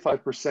of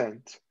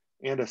 25%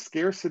 and a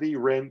scarcity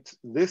rent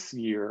this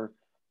year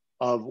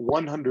of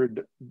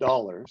 $100,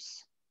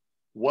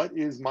 what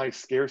is my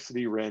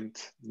scarcity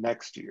rent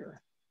next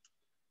year?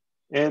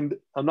 And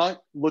I'm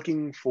not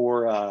looking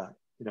for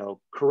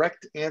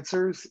correct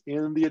answers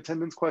in the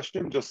attendance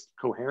question, just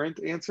coherent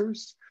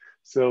answers.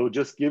 So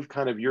just give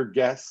kind of your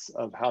guess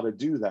of how to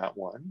do that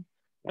one.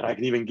 And I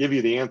can even give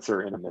you the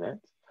answer in a minute.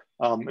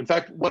 In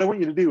fact, what I want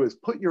you to do is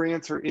put your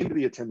answer into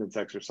the attendance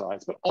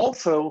exercise, but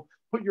also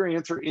put your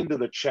answer into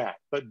the chat,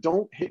 but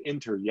don't hit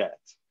enter yet.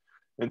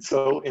 And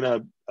so in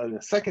a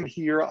second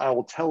here, I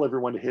will tell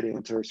everyone to hit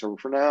enter. So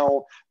for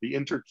now, the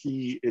enter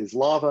key is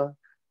lava.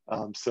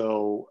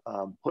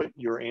 Put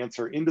your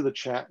answer into the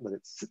chat, let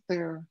it sit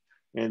there.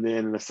 And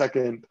then in a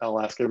second, I'll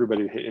ask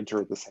everybody to hit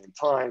enter at the same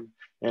time.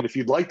 And if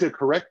you'd like to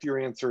correct your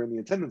answer in the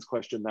attendance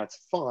question,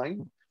 that's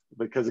fine.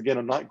 Because again,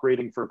 I'm not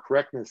grading for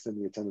correctness in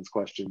the attendance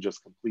question,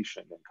 just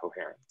completion and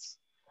coherence.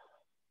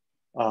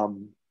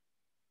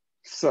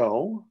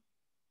 So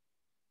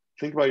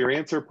think about your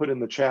answer, put in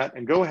the chat,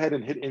 and go ahead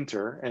and hit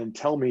enter and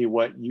tell me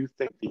what you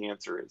think the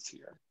answer is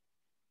here.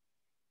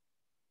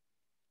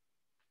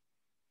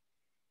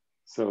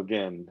 So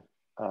again,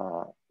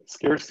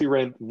 scarcity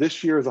rent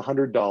this year is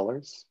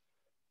 $100.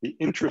 The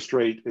interest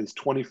rate is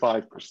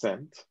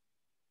 25%.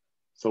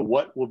 So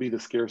what will be the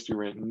scarcity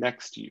rent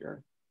next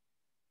year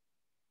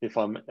if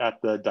I'm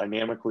at the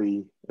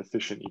dynamically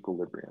efficient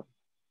equilibrium?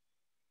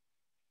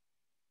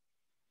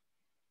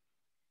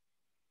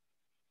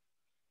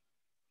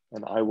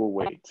 And I will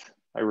wait.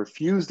 I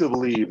refuse to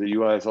believe that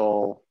you guys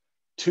all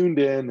tuned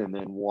in and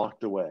then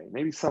walked away.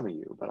 Maybe some of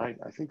you, but I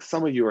think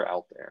some of you are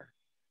out there.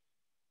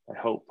 I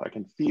hope. I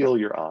can feel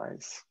your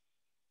eyes.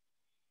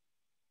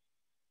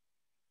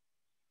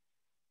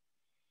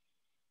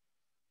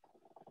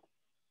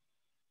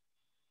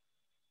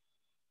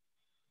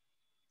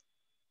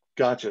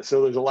 Gotcha.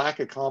 So there's a lack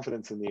of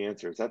confidence in the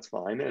answers. That's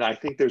fine. And I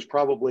think there's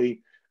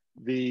probably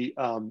the,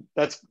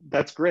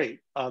 that's great.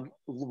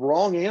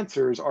 Wrong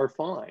answers are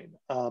fine.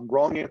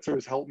 Wrong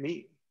answers help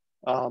me.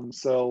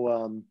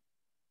 So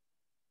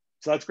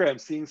that's great. I'm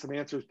seeing some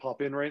answers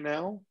pop in right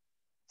now.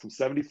 Some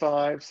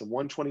 75, some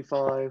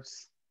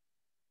 125s.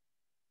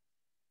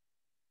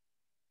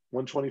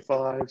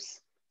 125s.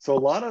 So a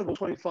lot of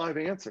 125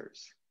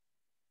 answers.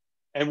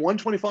 And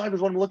 125 is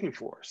what I'm looking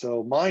for.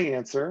 So my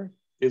answer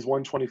is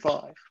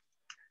 125.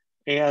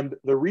 And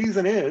the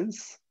reason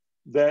is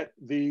that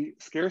the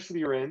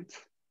scarcity rent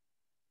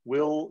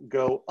will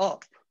go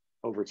up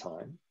over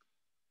time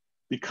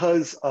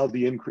because of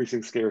the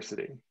increasing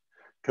scarcity.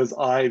 Because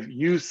I've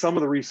used some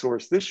of the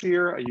resource this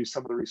year, I use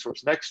some of the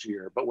resource next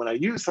year. But when I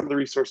use some of the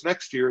resource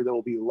next year, there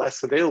will be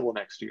less available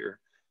next year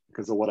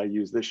because of what I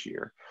use this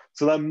year.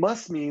 So that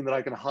must mean that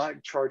I can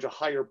charge a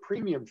higher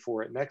premium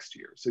for it next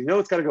year. So you know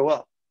it's got to go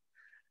up.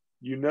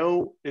 You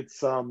know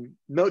it's,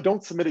 no,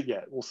 don't submit it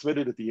yet. We'll submit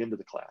it at the end of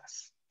the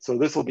class. So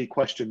this will be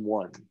question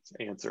 1's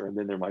answer, and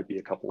then there might be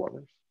a couple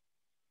others.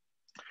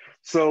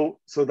 So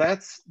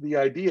that's the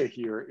idea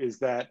here, is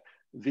that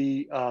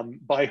the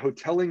by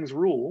Hotelling's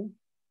rule,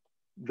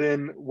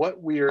 then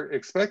what we are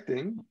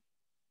expecting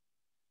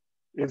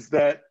is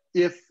that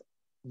if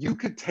you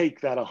could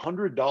take that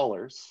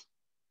 $100,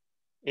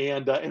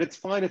 and it's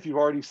fine if you've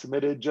already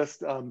submitted,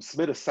 just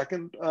submit a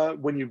second,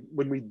 when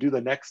we do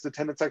the next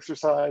attendance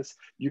exercise,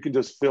 you can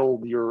just fill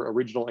your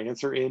original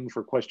answer in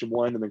for question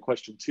 1 and then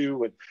question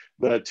 2, and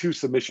the 2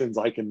 submissions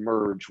I can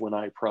merge when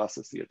I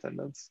process the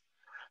attendance.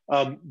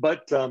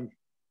 But the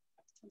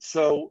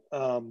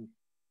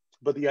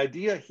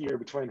idea here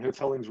between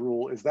Hotelling's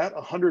rule is that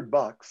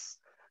 $100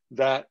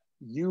 that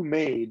you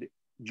made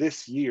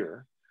this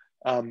year,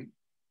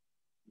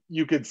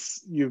 you can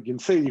say you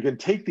can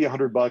take the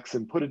 $100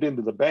 and put it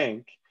into the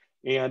bank,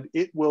 and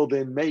it will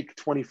then make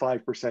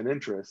 25%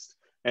 interest,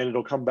 and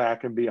it'll come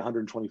back and be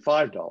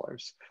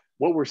 $125.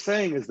 What we're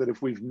saying is that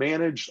if we've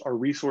managed our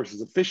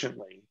resources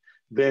efficiently,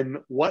 then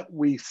what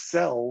we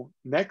sell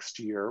next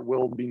year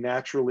will be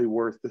naturally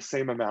worth the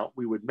same amount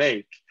we would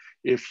make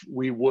if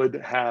we would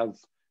have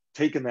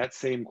taken that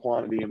same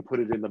quantity and put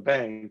it in the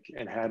bank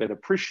and had it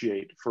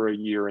appreciate for a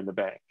year in the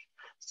bank.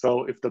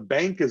 So if the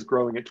bank is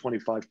growing at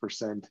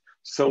 25%,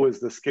 so is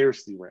the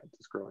scarcity rent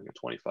is growing at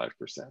 25%.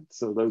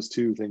 So those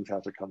 2 things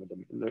have to come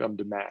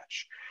to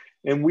match.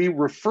 And we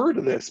refer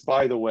to this,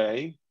 by the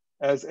way,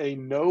 as a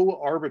no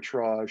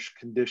arbitrage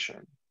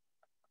condition.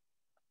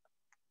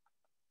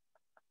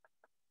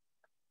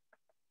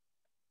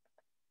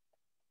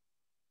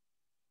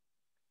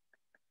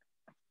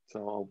 So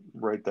I'll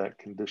write that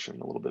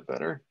condition a little bit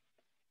better.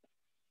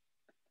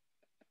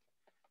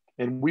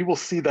 And we will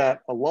see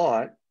that a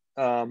lot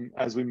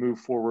as we move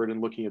forward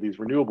in looking at these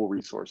renewable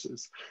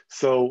resources.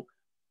 So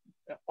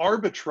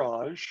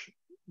arbitrage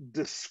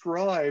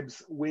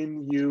describes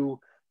when you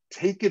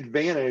take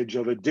advantage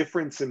of a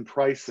difference in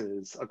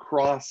prices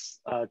across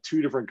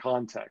 2 different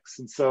contexts.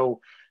 And so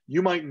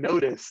you might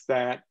notice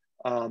that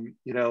you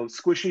know,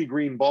 squishy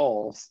green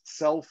balls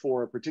sell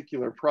for a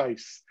particular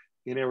price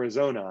in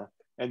Arizona,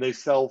 and they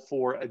sell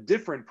for a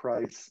different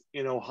price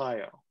in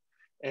Ohio.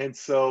 And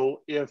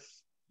so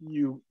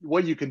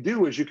what you can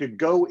do is you could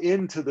go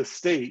into the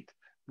state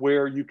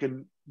where you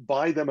can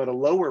buy them at a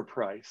lower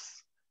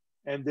price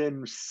and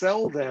then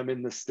sell them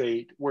in the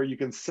state where you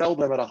can sell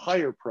them at a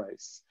higher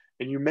price.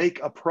 And you make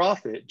a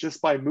profit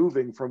just by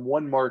moving from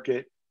one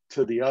market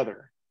to the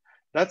other.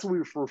 That's what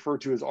we refer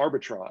to as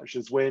arbitrage,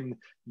 is when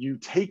you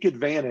take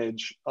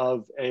advantage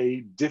of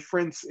a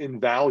difference in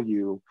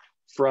value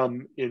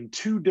in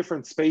 2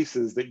 different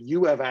spaces that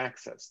you have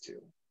access to.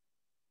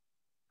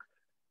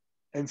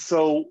 And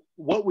so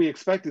what we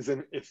expect is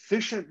in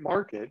efficient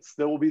markets,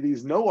 there will be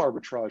these no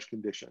arbitrage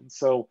conditions.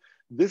 So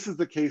this is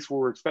the case where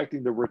we're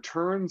expecting the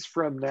returns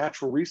from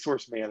natural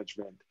resource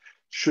management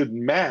should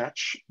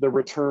match the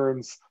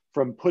returns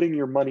from putting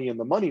your money in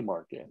the money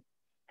market.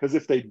 Because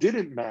if they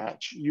didn't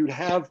match, you'd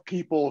have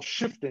people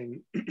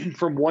shifting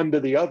from one to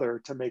the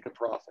other to make a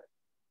profit.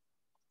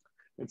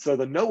 And so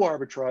the no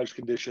arbitrage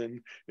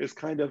condition is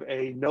kind of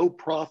a no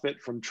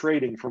profit from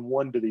trading from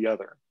one to the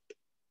other.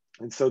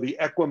 And so the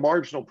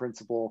equimarginal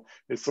principle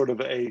is sort of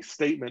a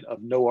statement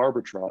of no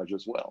arbitrage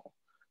as well.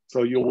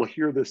 So you will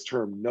hear this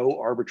term, no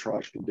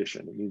arbitrage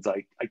condition. It means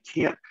I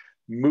can't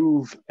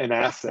move an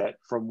asset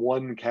from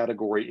one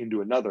category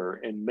into another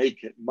and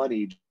make it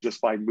money just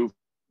by moving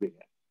it.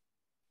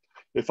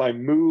 If I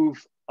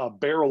move a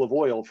barrel of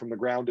oil from the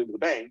ground into the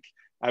bank,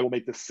 I will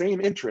make the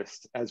same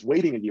interest as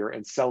waiting a year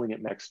and selling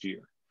it next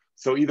year.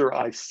 So either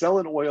I sell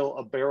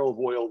a barrel of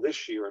oil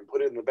this year and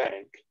put it in the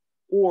bank,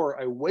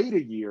 or I wait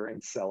a year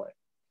and sell it.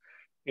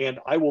 And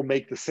I will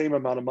make the same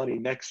amount of money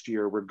next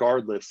year,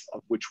 regardless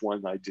of which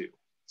one I do.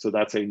 So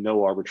that's a no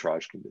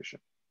arbitrage condition.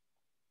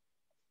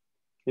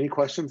 Any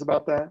questions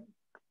about that?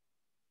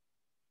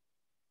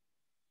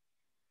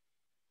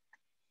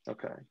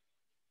 Okay.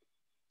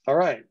 All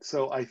right,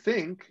 so I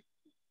think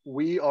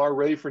we are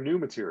ready for new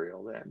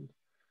material then.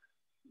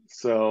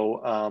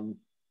 So,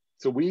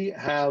 so we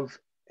have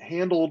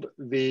handled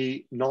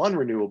the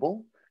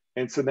non-renewable,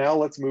 and so now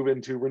let's move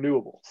into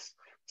renewables.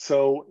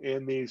 So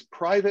in these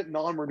private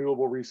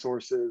non-renewable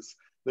resources,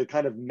 they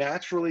kind of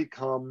naturally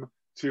come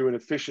to an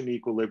efficient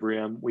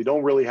equilibrium. We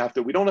don't have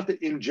to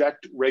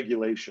inject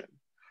regulation.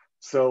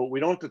 So we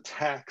don't have to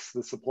tax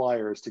the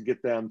suppliers to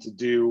get them to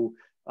do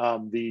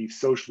the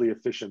socially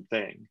efficient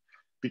thing.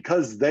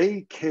 Because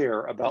they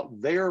care about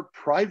their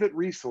private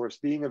resource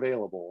being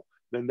available,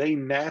 then they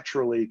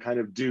naturally kind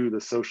of do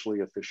the socially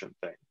efficient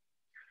thing.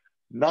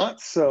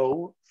 Not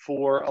so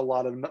for a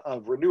lot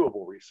of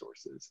renewable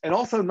resources, and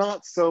also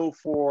not so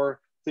for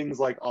things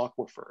like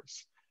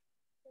aquifers.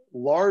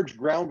 Large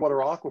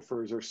groundwater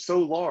aquifers are so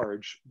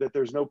large that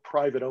there's no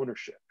private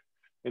ownership.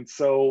 And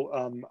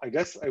so I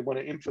guess I want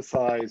to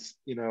emphasize,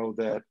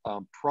 that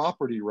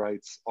property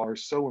rights are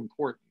so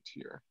important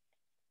here.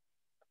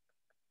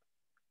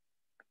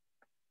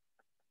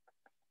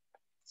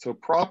 So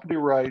property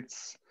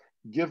rights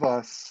give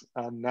us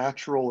a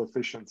natural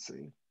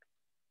efficiency.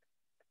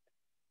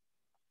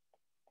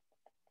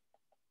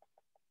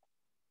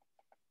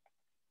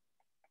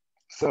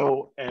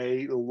 So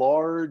a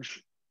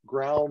large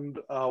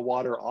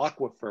groundwater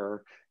aquifer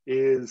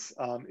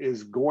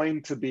is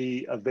going to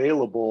be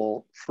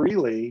available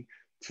freely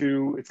it's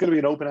going to be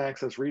an open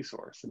access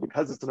resource. And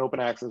because it's an open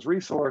access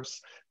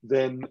resource,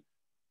 then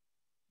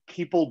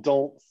people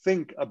don't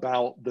think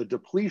about the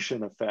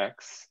depletion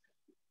effects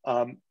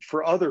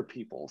for other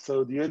people.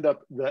 So you end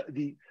up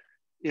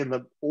in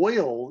the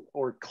oil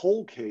or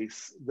coal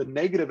case, the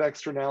negative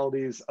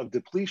externalities of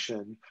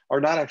depletion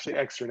are not actually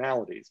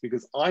externalities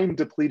because I'm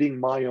depleting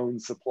my own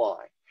supply.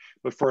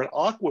 But for an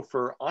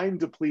aquifer, I'm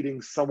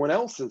depleting someone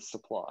else's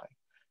supply.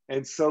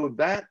 And so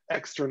that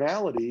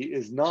externality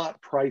is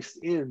not priced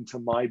into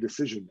my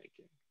decision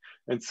making.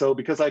 And so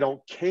because I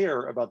don't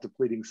care about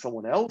depleting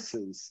someone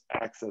else's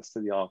access to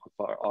the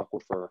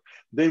aquifer,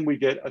 then we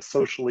get a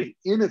socially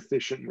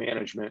inefficient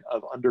management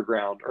of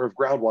underground or of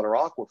groundwater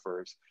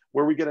aquifers,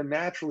 where we get a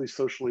naturally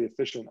socially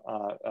efficient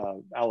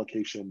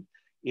allocation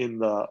in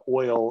the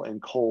oil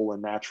and coal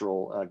and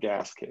natural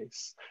gas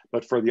case.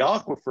 But for the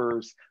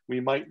aquifers, we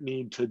might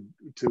need to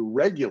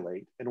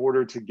regulate in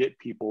order to get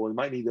people, we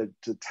might need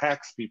to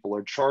tax people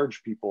or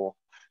charge people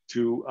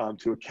to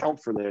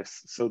account for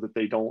this so that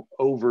they don't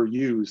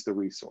overuse the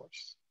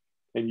resource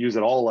and use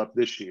it all up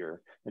this year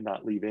and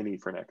not leave any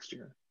for next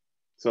year.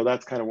 So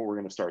that's kind of what we're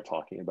going to start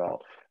talking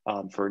about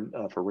for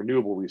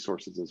renewable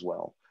resources as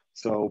well.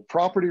 So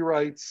property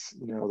rights,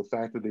 the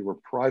fact that they were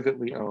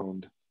privately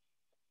owned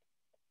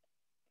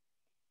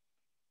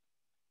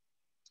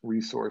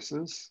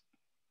resources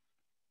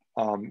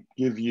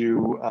give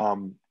you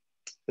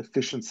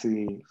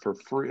efficiency for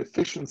free,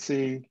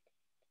 efficiency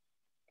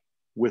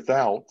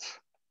without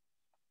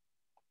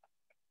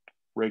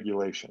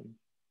regulation.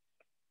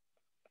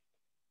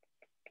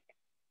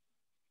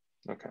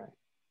 Okay.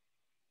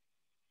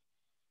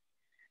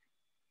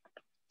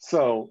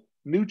 So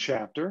new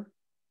chapter.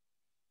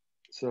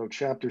 So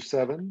chapter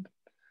 7.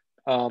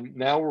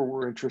 Now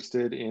we're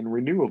interested in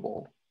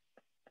renewable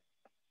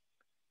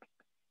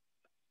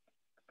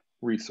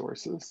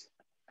resources.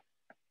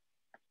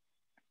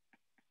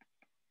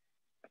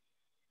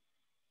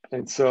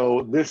 And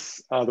so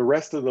this, the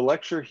rest of the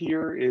lecture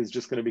here is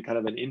just going to be kind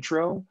of an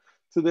intro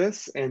to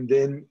this, and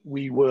then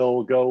we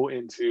will go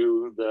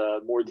into the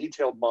more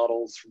detailed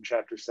models from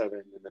chapter 7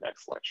 in the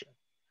next lecture.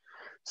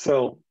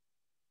 So,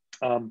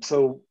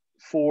 so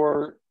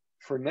for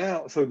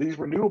now, so these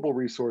renewable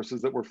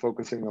resources that we're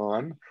focusing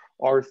on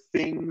are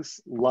things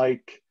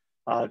like,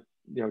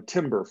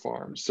 timber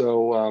farms.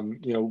 So,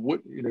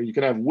 you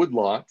can have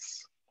woodlots,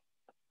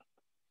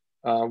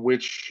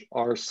 which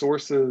are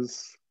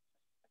sources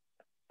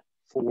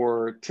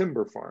for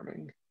timber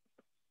farming.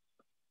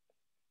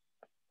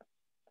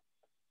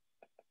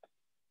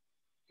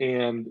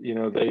 And,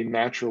 they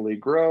naturally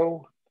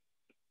grow.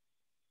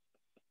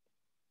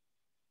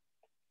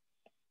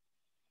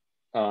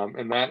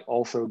 And that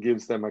also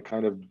gives them a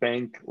kind of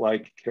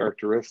bank-like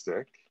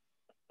characteristic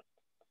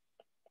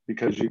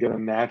because you get a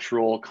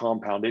natural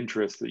compound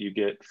interest that you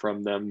get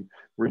from them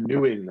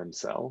renewing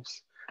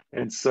themselves.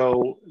 And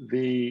so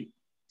the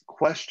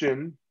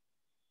question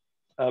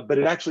but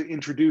it actually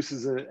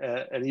introduces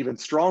an even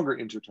stronger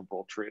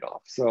intertemporal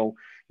trade-off. So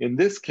in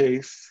this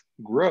case,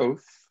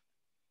 growth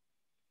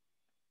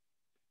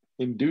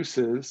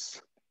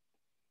induces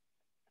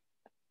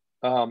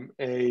an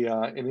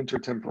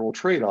intertemporal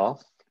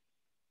trade-off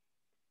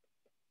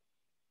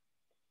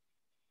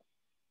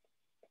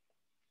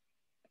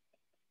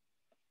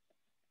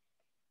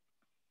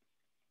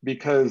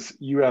because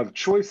you have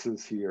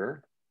choices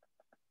here.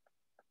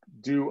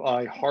 Do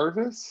I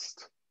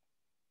harvest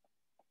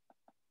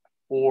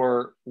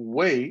or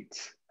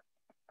wait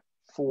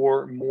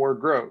for more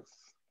growth?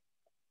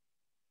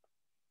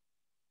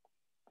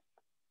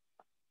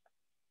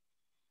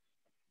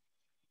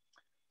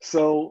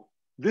 So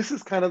this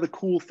is kind of the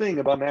cool thing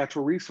about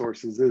natural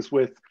resources is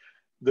with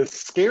the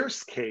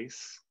scarce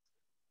case,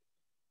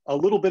 a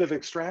little bit of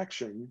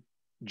extraction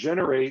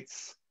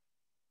generates,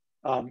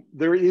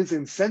 there is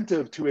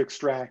incentive to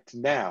extract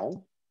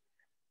now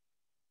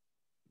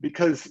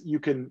because you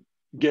can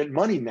get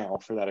money now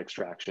for that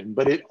extraction,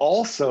 but it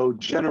also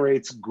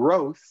generates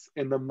growth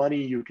in the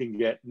money you can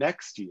get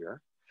next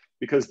year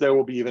because there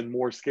will be even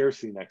more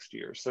scarcity next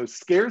year. So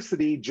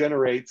scarcity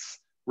generates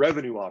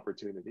revenue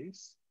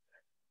opportunities,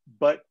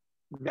 but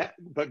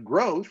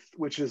growth,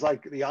 which is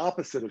like the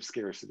opposite of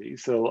scarcity,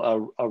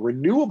 so a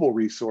renewable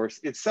resource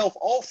itself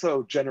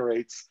also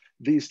generates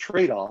these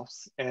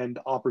trade-offs and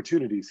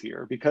opportunities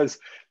here because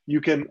you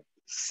can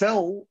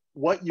sell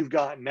what you've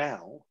got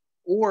now,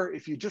 or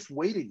if you just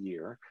wait a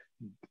year,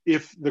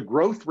 if the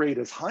growth rate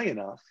is high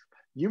enough,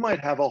 you might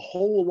have a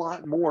whole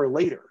lot more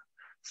later.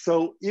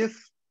 So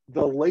if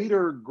the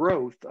later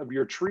growth of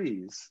your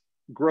trees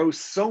grows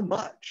so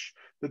much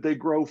that they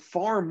grow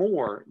far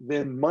more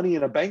than money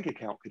in a bank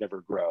account could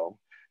ever grow,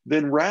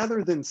 then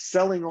rather than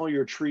selling all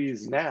your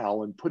trees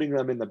now and putting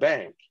them in the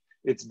bank,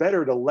 it's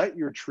better to let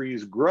your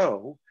trees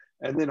grow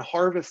and then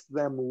harvest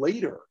them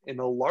later in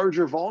a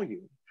larger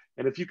volume.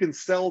 And if you can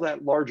sell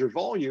that larger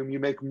volume, you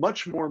make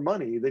much more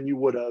money than you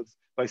would have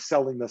by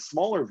selling the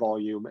smaller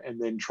volume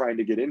and then trying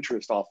to get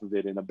interest off of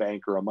it in a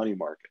bank or a money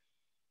market.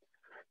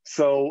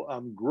 So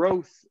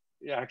growth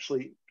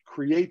actually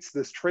creates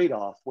this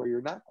trade-off where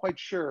you're not quite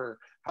sure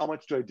how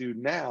much do I do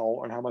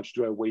now and how much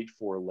do I wait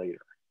for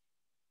later.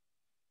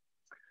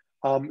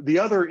 The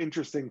other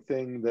interesting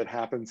thing that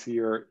happens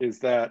here is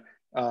that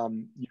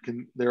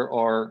there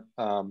are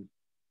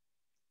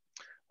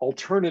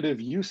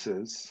alternative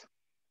uses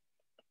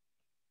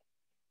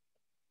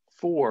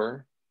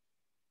for,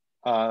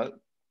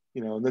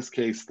 in this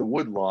case, the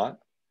woodlot,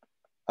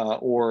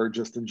 or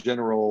just in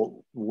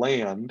general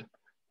land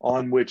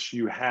on which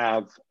you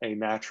have a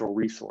natural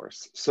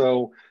resource.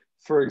 So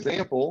for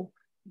example,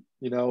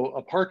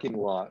 a parking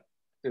lot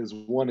is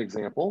one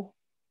example,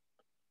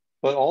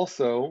 but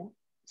also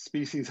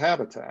species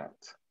habitat.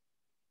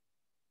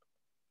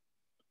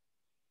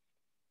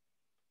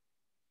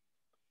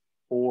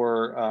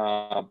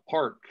 Or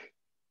park,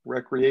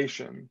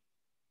 recreation.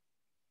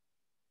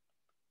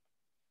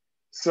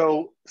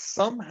 So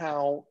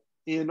somehow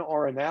in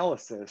our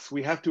analysis,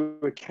 we have to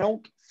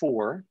account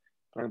for,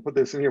 I'm gonna put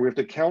this in here, we have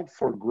to account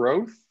for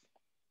growth,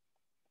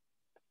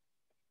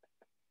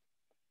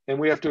 and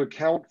we have to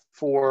account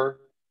for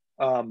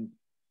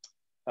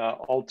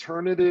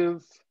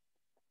alternative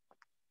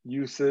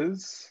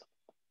uses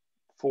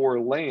for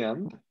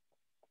land,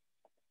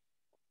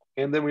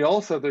 and then we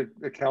also have to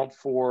account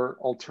for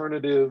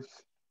alternative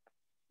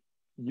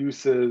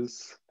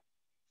uses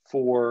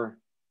for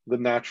the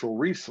natural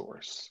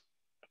resource.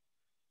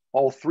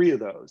 All three of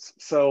those.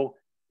 So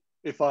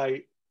if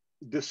I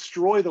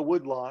destroy the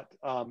woodlot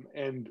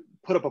and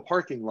put up a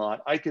parking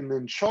lot, I can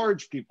then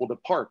charge people to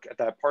park at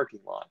that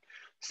parking lot.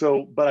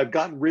 So, but I've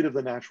gotten rid of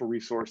the natural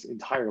resource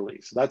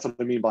entirely. So that's what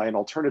I mean by an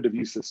alternative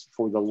uses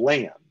for the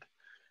land.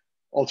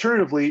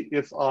 Alternatively,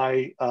 if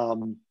I,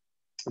 and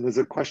there's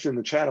a question in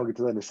the chat, I'll get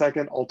to that in a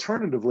second.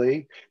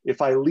 Alternatively,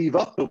 if I leave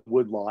up the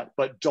woodlot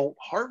but don't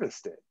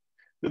harvest it,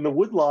 then the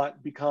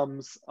woodlot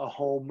becomes a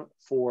home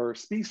for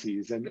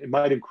species, and it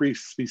might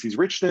increase species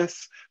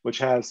richness, which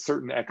has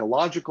certain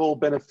ecological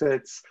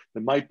benefits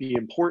that might be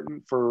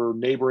important for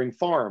neighboring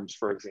farms,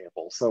 for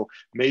example. So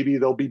maybe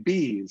there'll be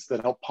bees that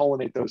help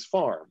pollinate those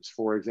farms,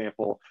 for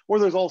example, or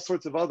there's all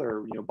sorts of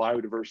other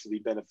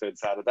biodiversity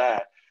benefits out of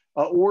that.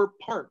 Or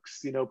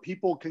parks,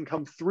 people can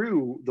come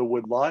through the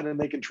woodlot and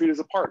they can treat it as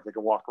a park. They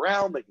can walk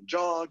around, they can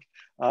jog.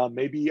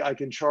 Maybe I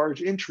can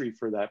charge entry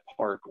for that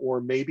park,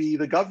 or maybe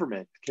the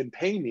government can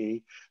pay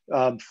me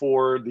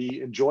for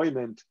the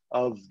enjoyment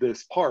of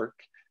this park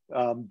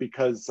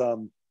because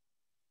the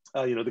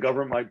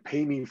government might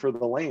pay me for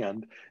the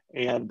land,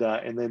 and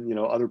then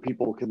other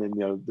people can then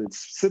the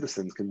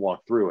citizens can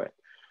walk through it.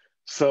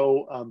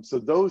 So, so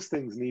those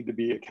things need to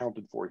be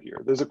accounted for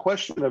here. There's a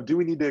question of, do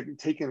we need to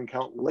take into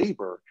account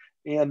labor?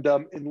 And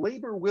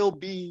labor will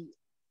be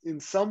in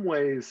some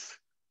ways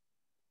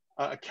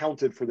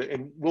accounted for,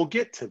 and we'll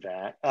get to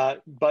that.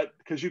 But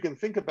because you can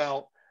think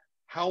about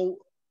how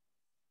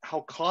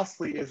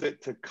costly is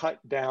it to cut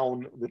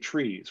down the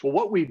trees? Well,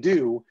 what we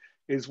do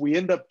is we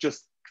end up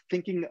just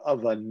thinking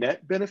of a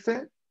net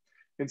benefit.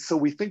 And so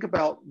we think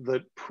about the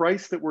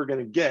price that we're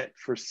going to get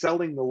for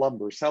selling the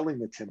lumber, selling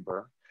the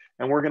timber,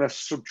 and we're going to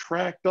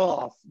subtract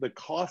off the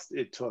cost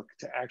it took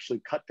to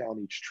actually cut down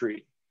each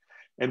tree.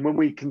 And when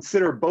we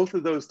consider both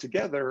of those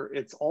together,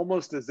 it's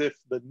almost as if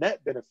the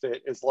net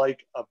benefit is like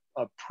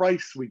a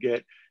price we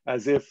get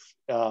as if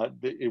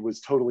it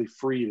was totally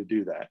free to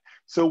do that.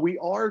 So we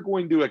are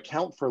going to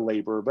account for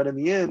labor, but in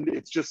the end,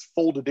 it's just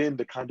folded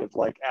into kind of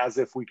like as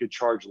if we could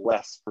charge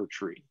less per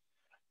tree.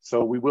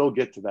 So we will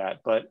get to that,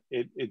 but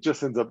it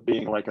just ends up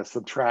being like a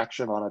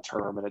subtraction on a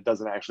term, and it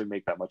doesn't actually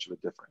make that much of a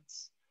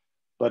difference.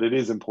 But it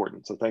is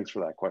important, so thanks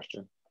for that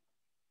question.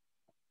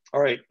 All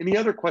right, any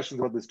other questions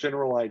about this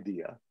general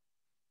idea?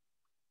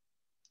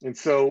 And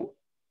so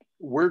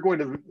we're going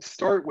to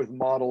start with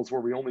models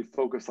where we only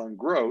focus on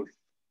growth,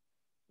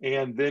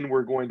 and then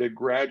we're going to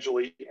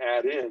gradually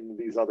add in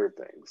these other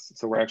things.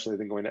 So we're actually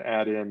then going to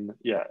add in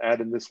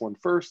this one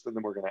first, and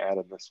then we're going to add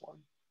in this one.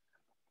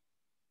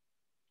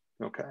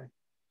 Okay.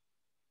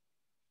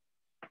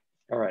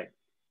 All right.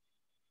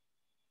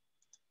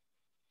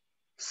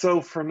 So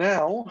for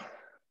now,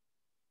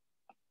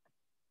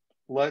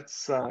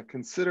 let's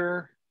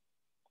consider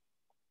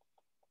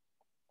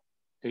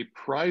a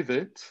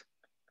private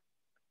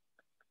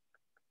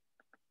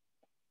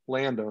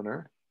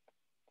landowner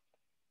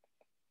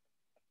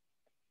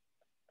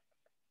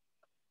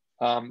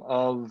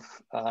of,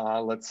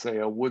 let's say,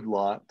 a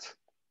woodlot.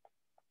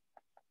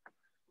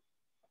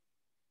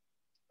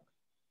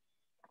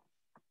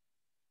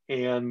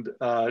 And,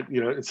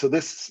 so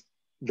this,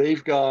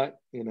 they've got,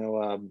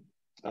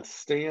 a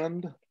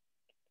stand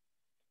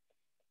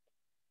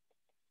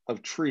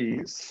of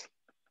trees.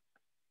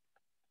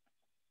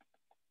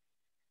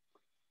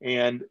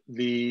 And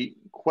the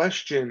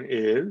question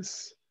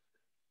is,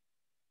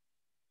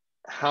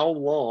 how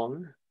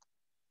long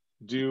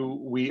do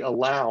we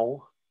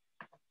allow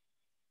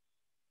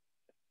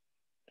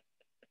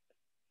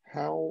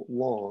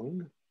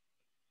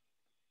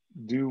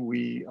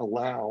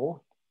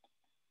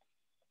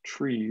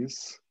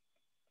trees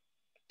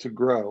to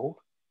grow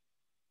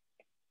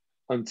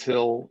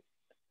until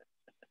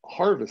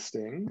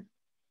harvesting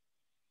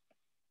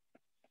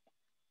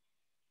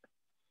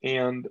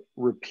and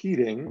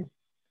repeating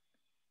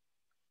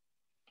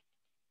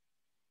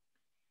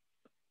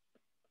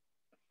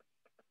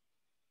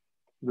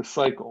the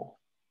cycle?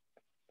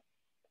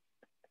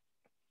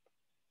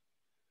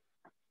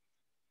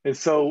 And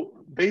so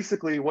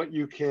basically what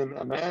you can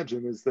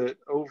imagine is that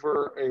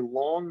over a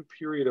long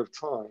period of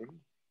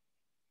time,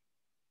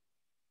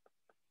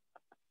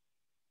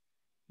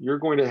 you're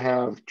going to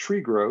have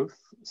tree growth.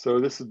 So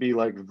this would be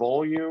like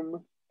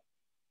volume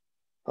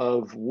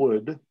of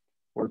wood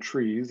or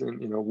trees, and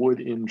wood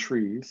in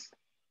trees.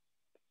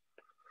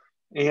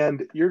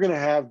 And you're going to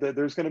have that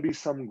there's going to be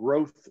some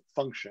growth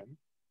function.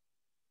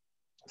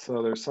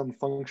 So there's some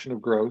function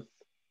of growth.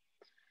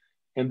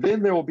 And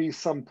then there will be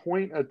some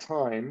point of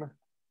time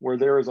where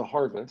there is a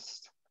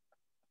harvest.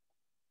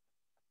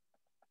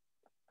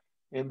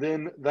 And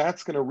then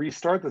that's going to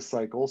restart the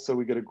cycle. So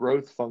we get a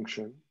growth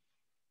function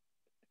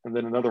and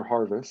then another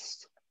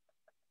harvest.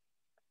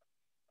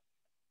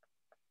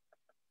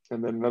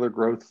 And then another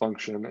growth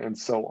function and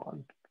so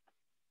on.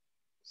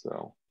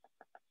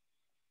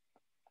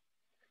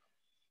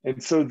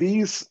 And so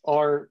these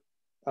are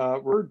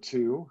referred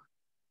to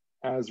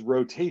as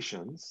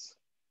rotations.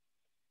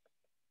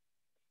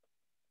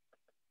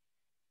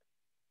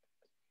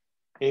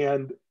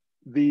 And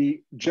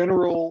the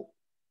general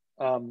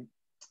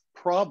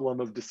problem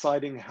of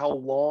deciding how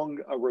long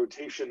a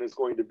rotation is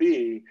going to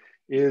be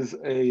is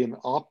an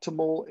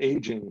optimal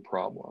aging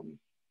problem.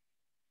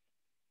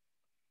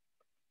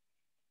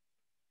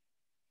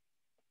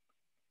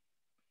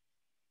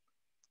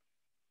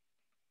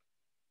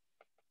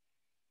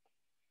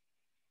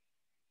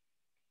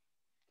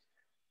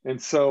 And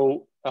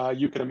so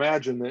you can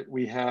imagine that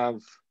we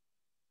have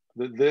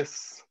that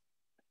this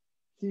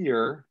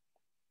here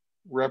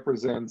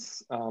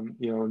represents,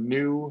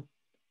 new,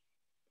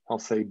 I'll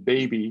say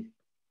baby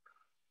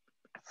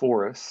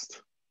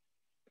forest.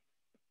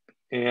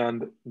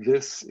 And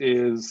this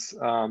is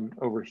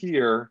over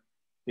here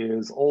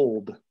is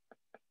old,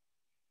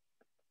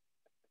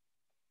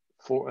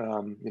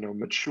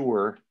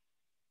 mature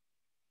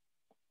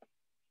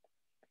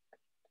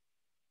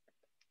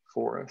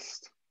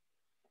forest.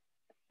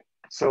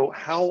 So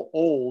how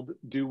old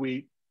do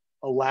we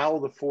allow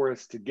the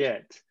forest to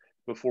get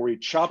before we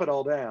chop it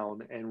all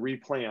down and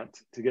replant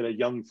to get a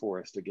young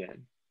forest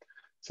again?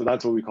 So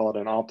that's what we call it,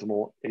 an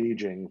optimal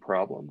aging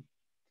problem.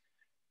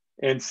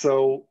 And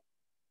so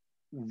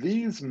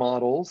these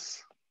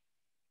models,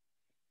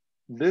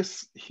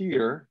 this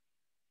here,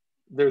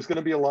 there's going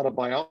to be a lot of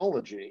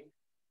biology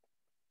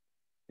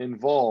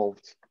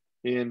involved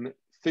in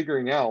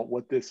figuring out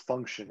what this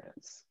function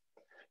is.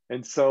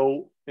 And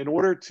so in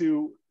order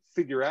to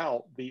figure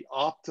out the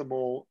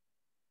optimal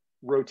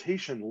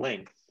rotation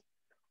length,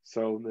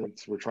 so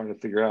that's we're trying to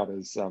figure out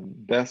is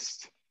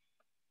best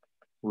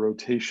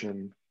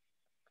rotation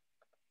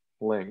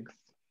length.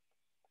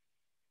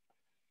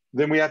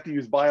 then we have to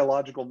use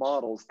biological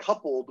models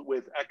coupled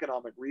with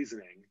economic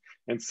reasoning.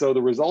 And so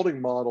the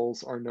resulting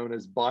models are known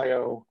as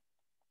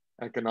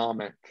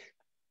bioeconomic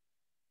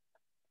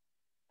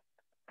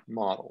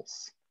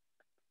models.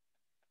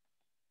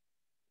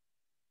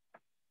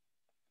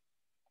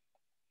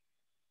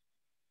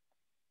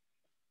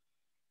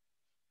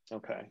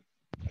 Okay.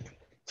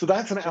 So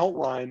that's an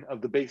outline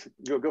of the basic.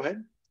 Go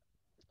ahead.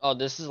 Oh,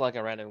 this is like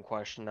a random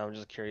question. I'm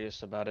just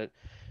curious about it.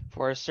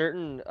 For a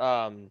certain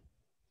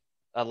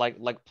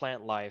like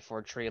plant life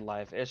or tree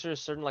life, is there a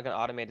certain like an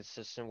automated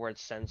system where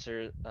it's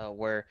sensor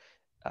where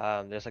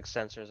there's like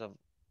sensors of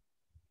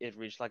it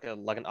reached like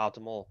an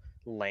optimal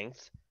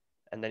length,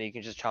 and then you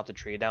can just chop the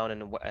tree down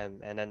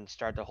and then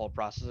start the whole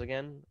process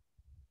again?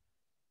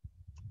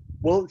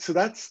 Well, so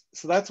that's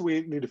what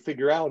we need to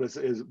figure out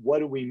is what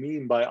do we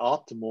mean by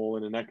optimal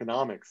in an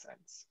economic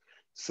sense?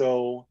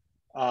 So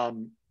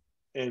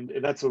and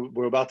that's what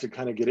we're about to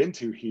kind of get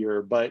into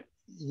here, but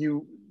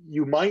you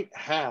might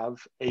have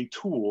a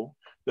tool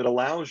that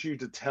allows you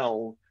to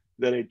tell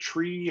that a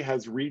tree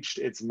has reached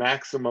its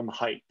maximum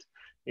height.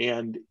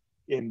 And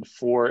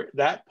for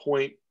that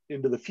point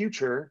into the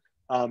future,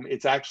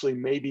 it's actually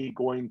maybe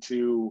going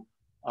to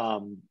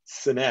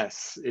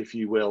senesce, if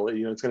you will.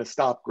 You know, it's going to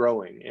stop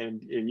growing,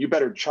 and you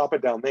better chop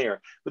it down there.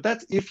 But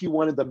that's if you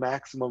wanted the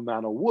maximum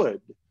amount of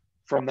wood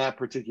from that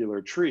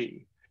particular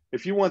tree.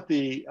 If you want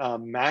the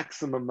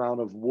maximum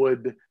amount of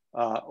wood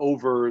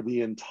over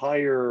the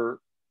entire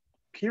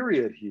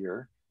period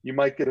here, you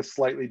might get a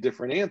slightly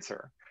different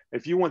answer.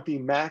 If you want the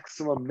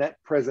maximum net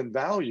present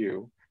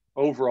value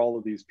over all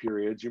of these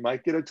periods, you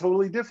might get a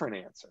totally different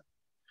answer.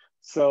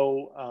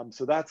 So,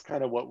 so that's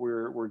kind of what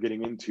we're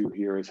getting into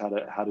here, is how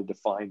to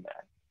define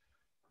that.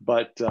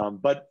 But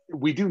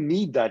we do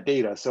need that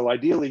data. So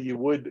ideally, you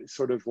would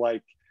sort of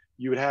like,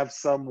 you would have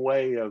some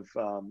way of,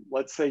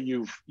 let's say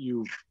you've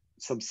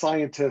some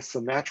scientists,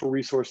 some natural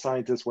resource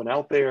scientists went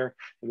out there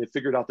and they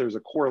figured out there's a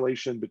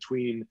correlation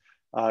between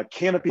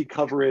canopy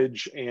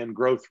coverage and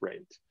growth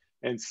rate.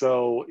 And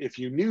so if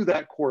you knew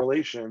that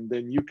correlation,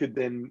 then you could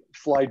then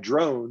fly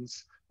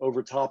drones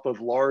over top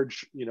of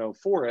large,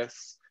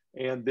 forests,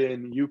 and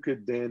then you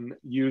could then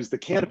use the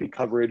canopy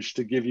coverage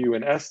to give you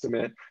an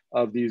estimate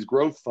of these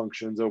growth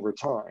functions over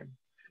time.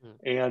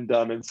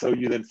 And so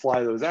you then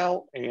fly those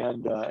out,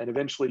 and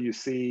eventually you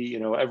see,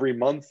 every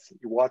month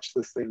you watch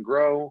this thing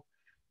grow,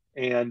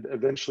 and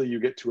eventually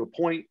you get to a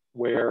point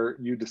where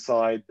you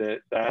decide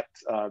that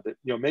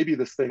maybe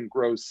this thing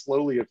grows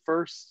slowly at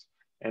first,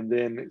 and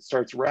then it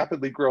starts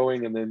rapidly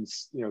growing, and then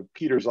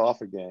peters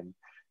off again.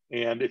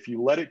 And if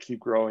you let it keep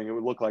growing, it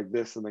would look like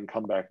this and then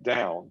come back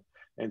down.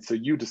 And so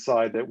you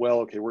decide that,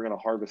 well, okay, we're going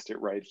to harvest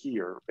it right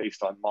here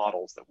based on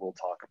models that we'll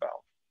talk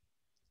about.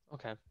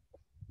 Okay.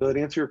 Does that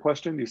answer your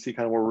question? Do you see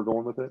kind of where we're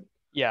going with it?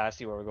 Yeah, I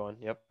see where we're going.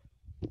 Yep.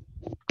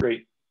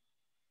 Great.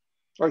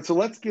 All right, so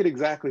let's get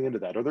exactly into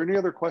that. Are there any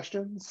other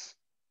questions?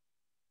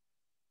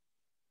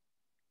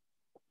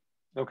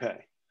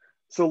 Okay,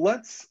 so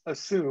let's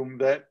assume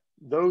that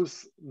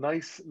those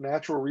nice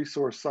natural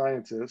resource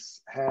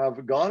scientists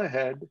have gone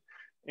ahead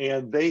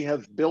and they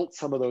have built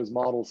some of those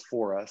models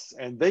for us,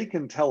 and they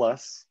can tell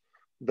us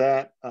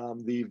that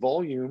the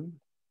volume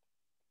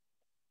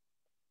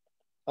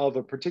of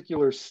a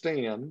particular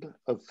stand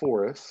of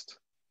forest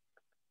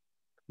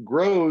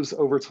grows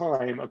over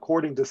time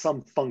according to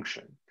some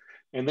function.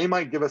 And they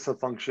might give us a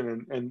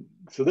function, and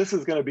so this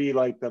is going to be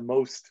like the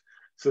most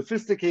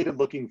sophisticated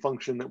looking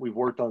function that we've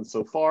worked on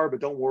so far, but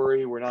don't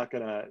worry, we're not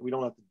going to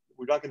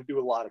do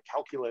a lot of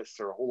calculus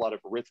or a whole lot of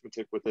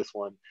arithmetic with this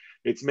one.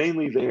 It's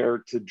mainly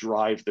there to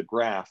drive the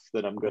graph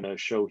that I'm going to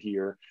show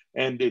here.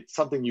 And it's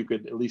something you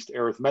could at least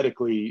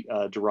arithmetically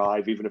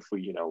derive, even if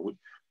we,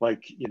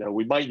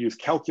 we might use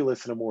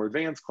calculus in a more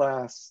advanced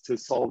class to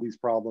solve these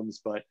problems,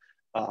 but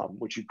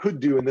which you could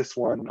do in this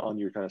one on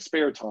your kind of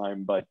spare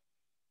time. But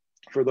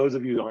for those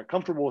of you that aren't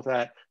comfortable with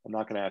that, I'm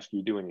not going to ask you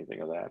to do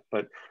anything of that.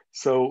 But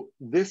so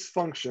this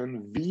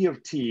function v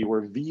of t,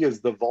 where v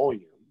is the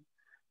volume,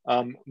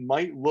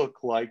 might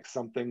look like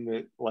something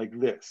that like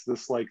this.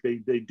 Like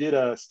they did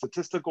a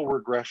statistical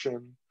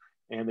regression,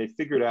 and they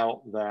figured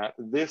out that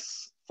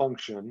this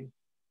function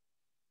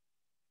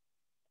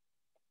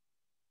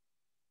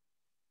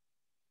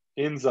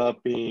ends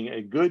up being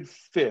a good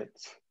fit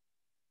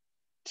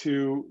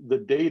to the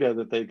data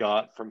that they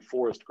got from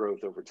forest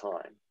growth over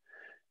time.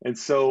 And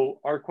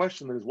so our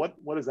question is, what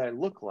does that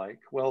look like?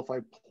 Well, if I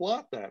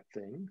plot that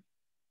thing,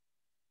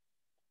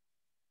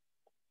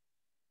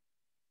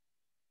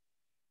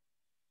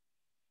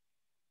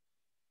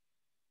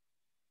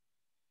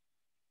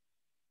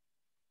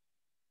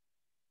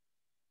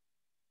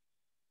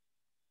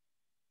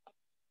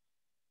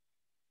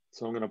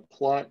 so I'm going to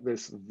plot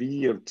this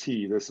V of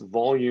T, this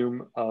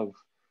volume of,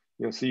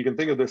 so you can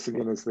think of this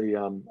again as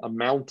the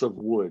amount of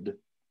wood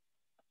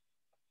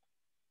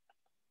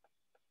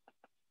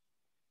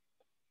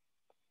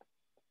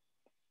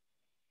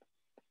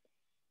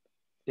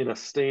in a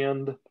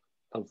stand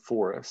of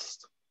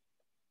forest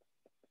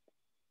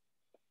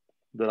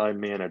that I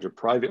manage, a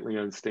privately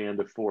owned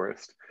stand of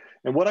forest.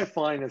 And what I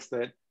find is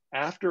that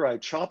after I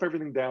chop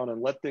everything down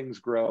and let things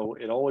grow,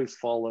 it always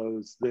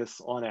follows this,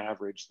 on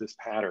average, this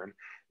pattern.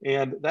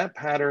 And that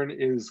pattern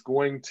is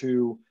going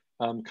to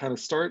kind of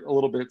start a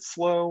little bit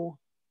slow,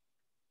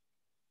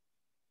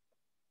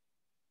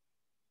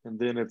 and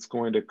then it's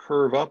going to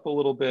curve up a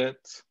little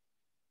bit,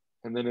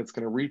 and then it's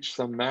going to reach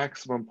some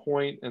maximum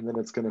point, and then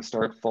it's going to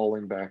start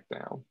falling back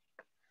down.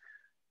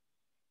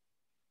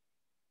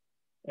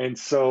 And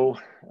so,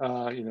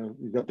 you know,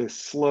 you've got this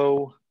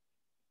slow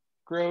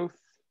growth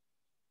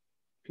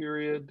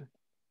period,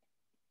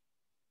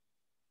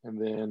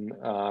 and then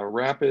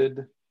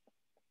rapid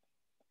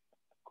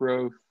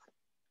growth,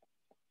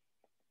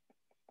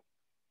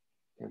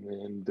 and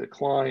then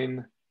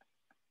decline.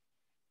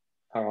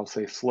 I'll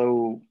say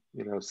slow,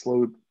 you know,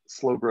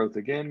 slow growth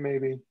again,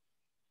 maybe.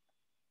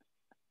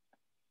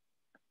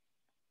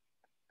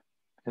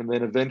 And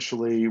then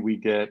eventually we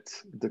get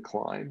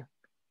decline.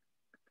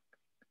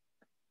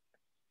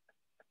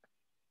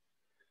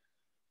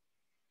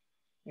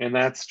 And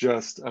that's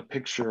just a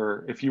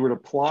picture. If you were to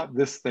plot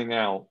this thing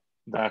out,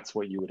 that's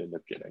what you would end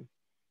up getting.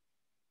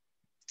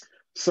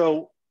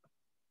 So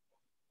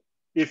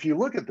if you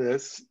look at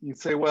this, you'd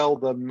say, well,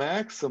 the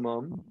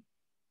maximum,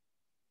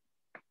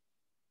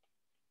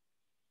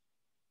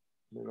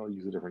 maybe I'll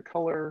use a different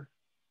color.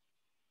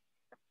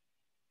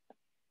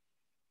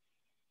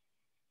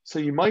 So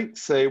you might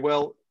say,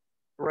 well,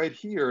 right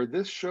here,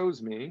 this shows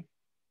me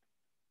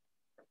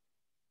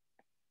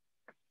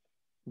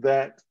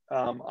that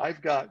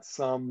I've got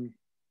some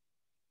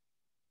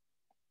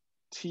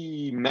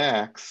T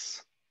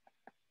max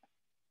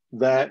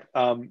that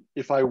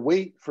if I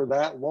wait for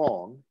that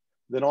long,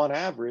 then on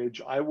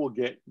average, I will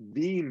get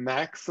the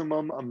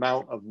maximum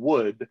amount of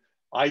wood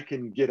I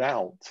can get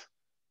out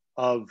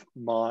of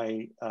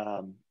my,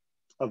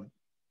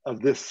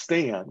 of this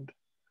stand.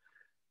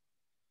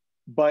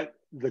 But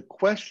the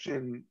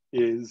question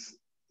is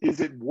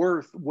it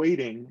worth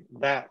waiting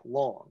that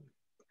long?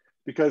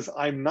 Because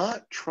I'm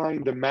not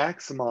trying to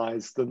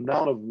maximize the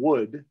amount of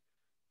wood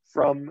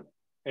from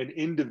an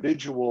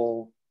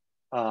individual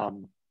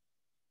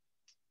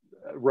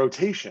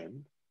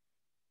rotation.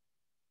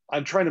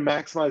 I'm trying to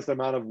maximize the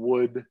amount of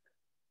wood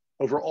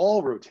over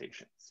all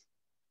rotations.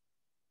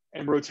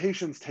 And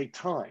rotations take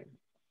time.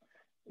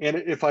 And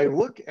if I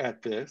look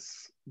at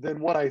this, then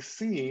what I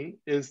see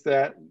is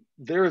that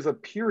there is a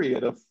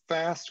period of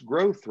fast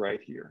growth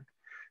right here.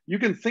 You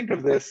can think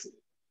of this,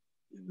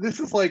 this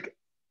is like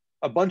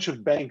a bunch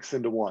of banks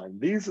into one.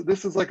 This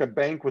is like a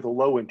bank with a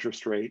low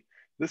interest rate.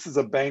 This is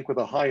a bank with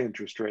a high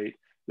interest rate.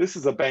 This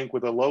is a bank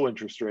with a low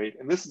interest rate.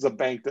 And this is a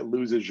bank that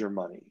loses your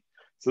money.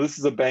 So this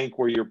is a bank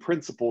where your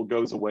principal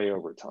goes away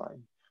over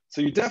time.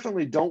 So you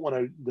definitely don't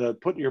want to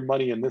put your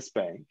money in this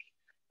bank.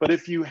 But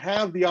if you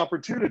have the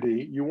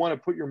opportunity, you want to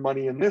put your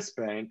money in this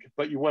bank,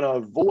 but you want to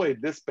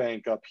avoid this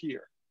bank up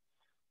here.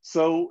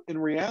 So in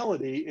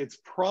reality, it's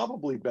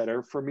probably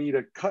better for me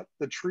to cut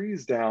the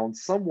trees down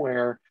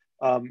somewhere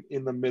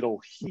in the middle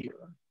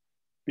here,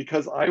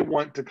 because I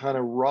want to kind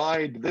of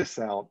ride this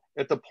out.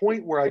 At the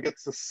point where I get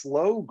the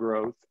slow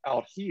growth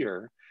out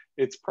here,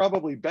 it's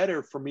probably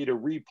better for me to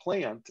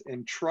replant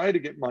and try to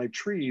get my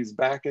trees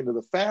back into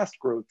the fast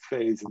growth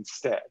phase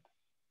instead.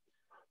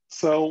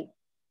 So,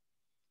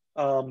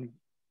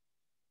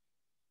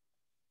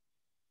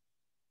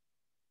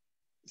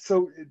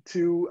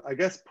 to, I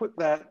guess, put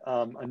that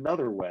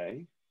another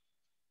way,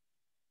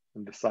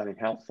 I'm deciding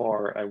how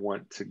far I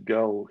want to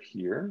go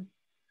here.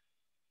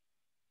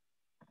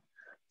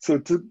 So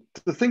to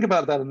think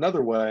about that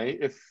another way,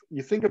 if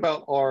you think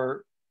about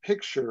our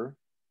picture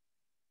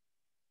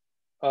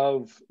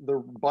of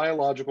the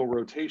biological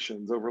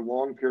rotations over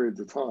long periods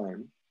of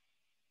time,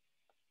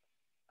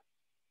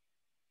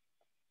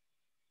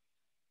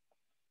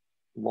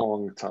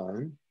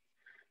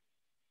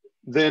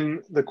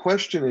 then the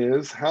question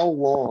is, how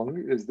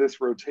long is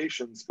this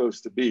rotation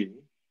supposed to be,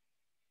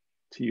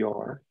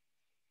 TR?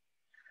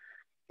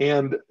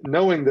 And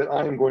knowing that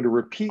I am going to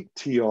repeat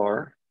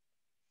TR,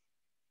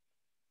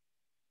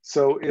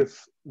 so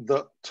if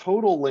the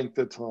total length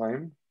of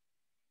time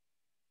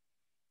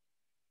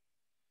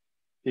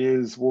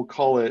is, we'll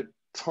call it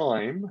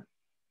time,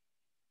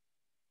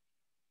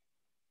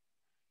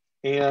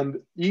 and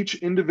each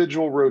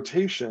individual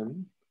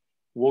rotation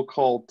we'll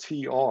call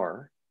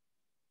TR,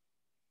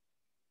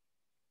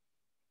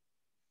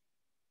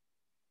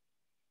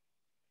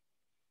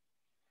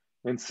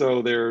 and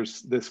so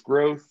there's this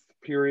growth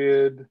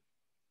period,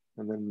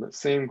 and then the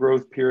same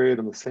growth period,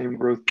 and the same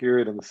growth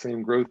period, and the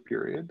same growth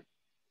period.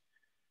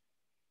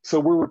 So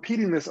we're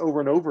repeating this over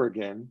and over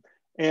again,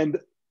 and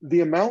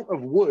the amount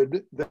of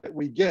wood that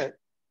we get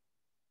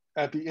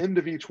at the end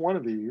of each one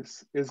of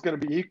these is going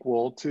to be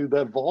equal to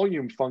the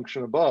volume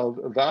function above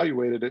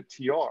evaluated at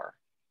TR.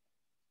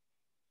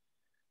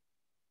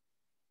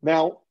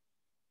 Now,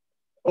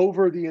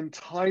 over the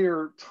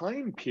entire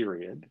time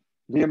period,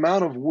 the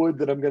amount of wood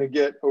that I'm going to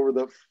get over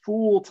the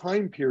full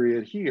time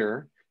period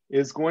here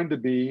is going to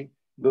be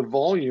the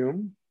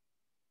volume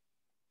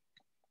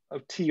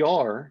of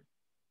TR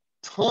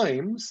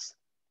times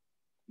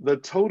the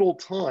total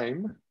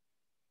time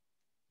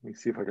Let me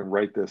see if I can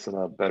write this in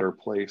a better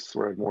place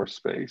where I have more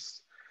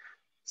space.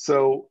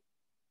 So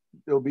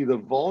it'll be the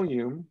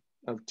volume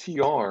of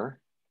TR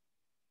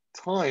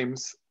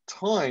times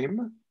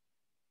time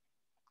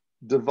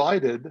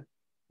divided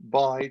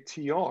by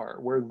TR,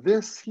 where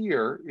this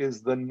here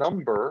is the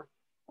number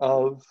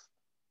of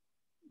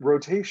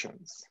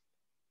rotations.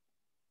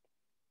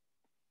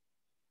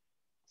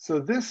 So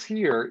this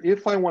here,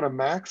 if I want to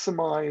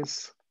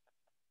maximize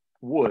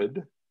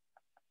wood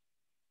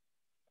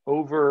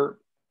over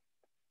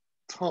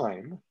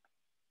time,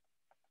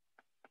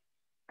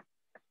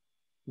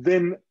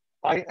 then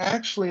I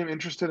actually am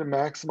interested in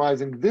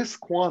maximizing this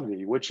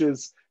quantity, which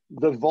is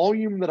the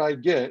volume that I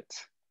get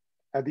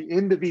at the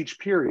end of each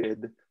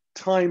period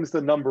times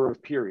the number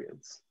of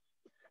periods.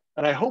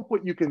 And I hope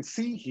what you can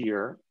see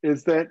here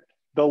is that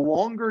the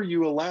longer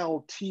you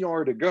allow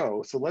TR to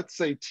go, so let's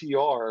say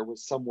TR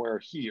was somewhere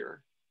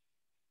here.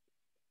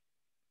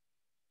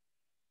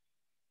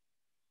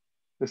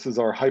 This is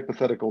our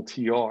hypothetical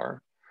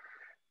TR.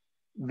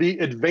 The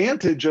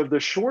advantage of the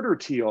shorter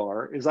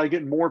TR is I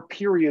get more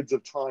periods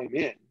of time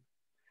in.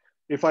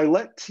 If I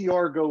let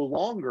TR go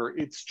longer,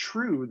 it's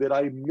true that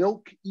I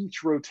milk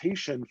each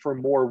rotation for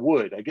more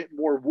wood. I get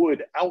more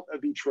wood out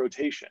of each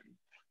rotation.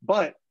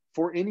 But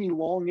for any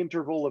long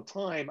interval of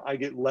time, I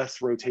get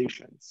less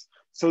rotations.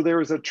 So there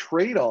is a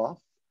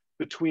trade-off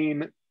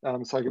between,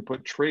 so I could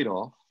put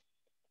trade-off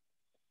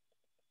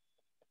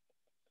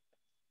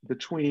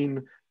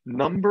between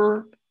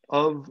number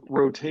of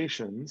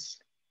rotations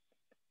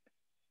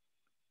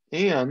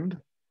and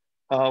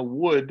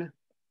wood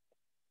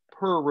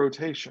per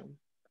rotation.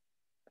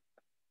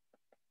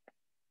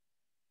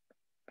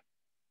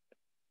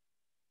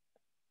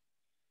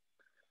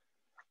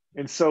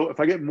 And so if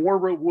I get more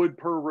wood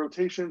per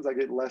rotations, I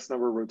get less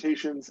number of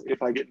rotations.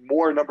 If I get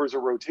more numbers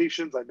of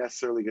rotations, I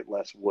necessarily get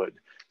less wood.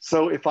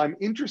 So if I'm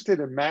interested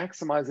in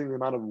maximizing the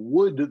amount of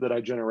wood that I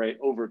generate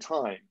over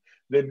time,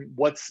 then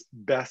what's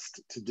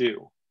best to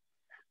do?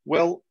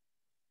 Well,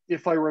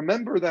 if I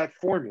remember that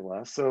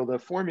formula, so the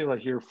formula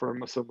here for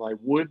my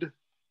wood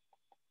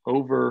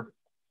over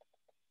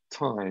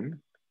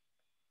time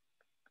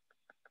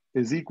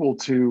is equal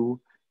to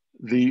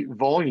the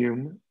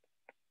volume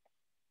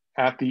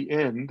at the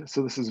end,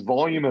 so this is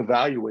volume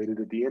evaluated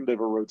at the end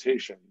of a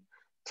rotation,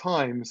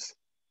 times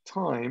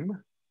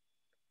time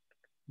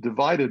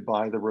divided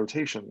by the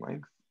rotation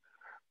length.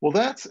 Well,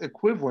 that's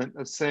equivalent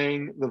of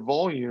saying the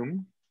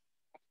volume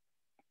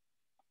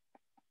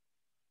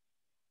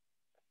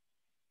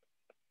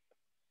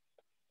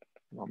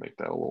I'll make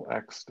that a little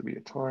X to be a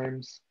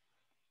times.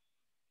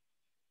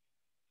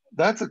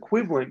 That's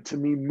equivalent to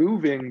me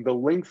moving the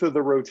length of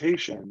the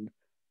rotation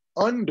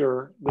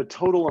under the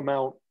total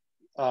amount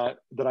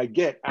that I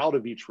get out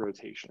of each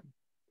rotation.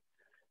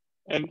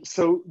 And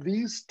so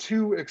these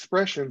two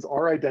expressions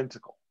are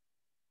identical.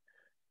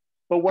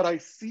 But what I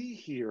see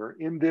here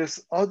in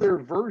this other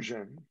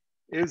version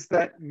is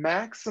that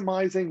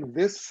maximizing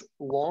this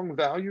long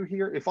value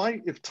here, if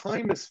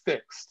time is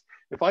fixed,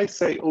 if I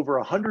say over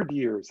 100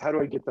 years, how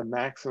do I get the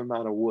maximum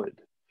amount of wood?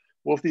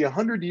 Well, if the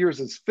 100 years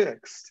is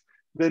fixed,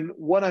 then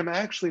what I'm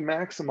actually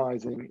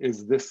maximizing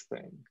is this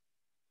thing.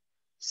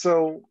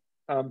 So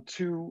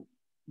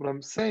what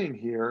I'm saying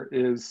here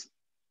is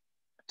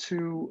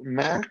to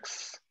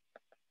maximize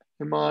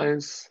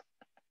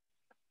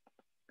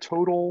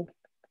total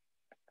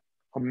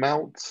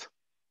amount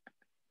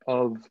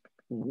of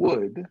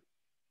wood,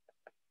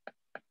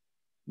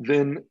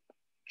 then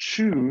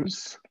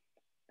choose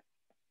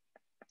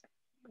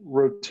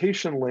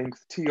rotation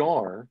length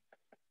TR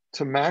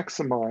to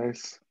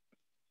maximize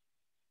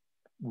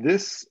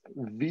this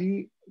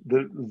the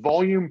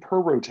volume per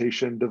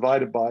rotation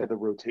divided by the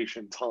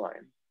rotation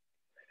time.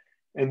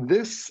 And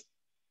this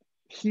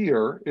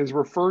here is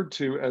referred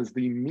to as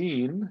the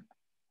mean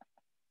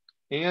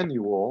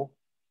annual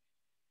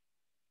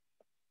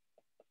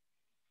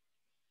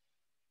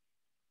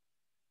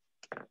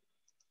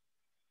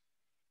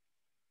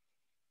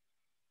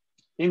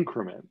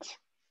increment.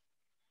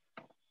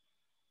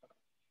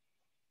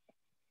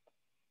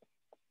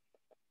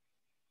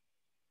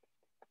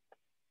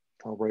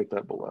 I'll write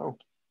that below.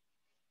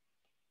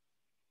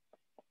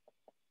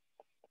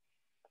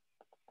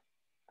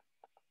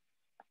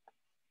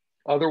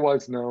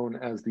 Otherwise known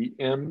as the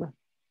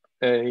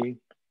MAI.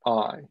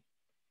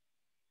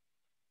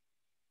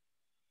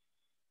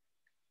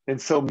 And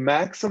so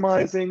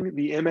maximizing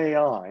the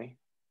MAI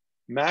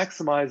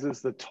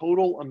maximizes the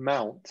total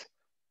amount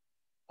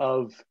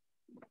of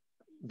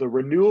the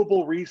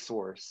renewable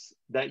resource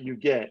that you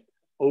get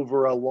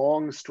over a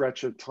long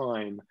stretch of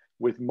time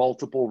with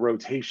multiple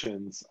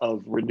rotations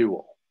of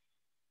renewal.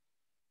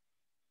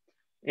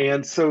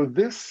 And so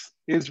this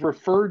is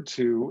referred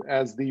to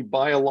as the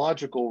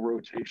biological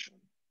rotation.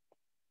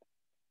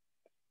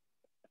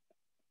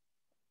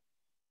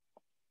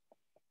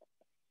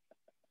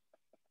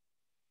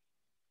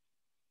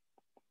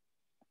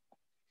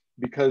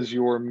 Because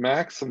you're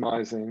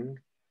maximizing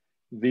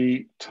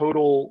the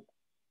total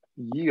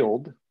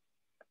yield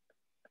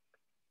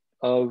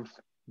of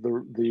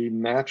the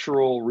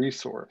natural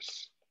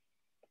resource.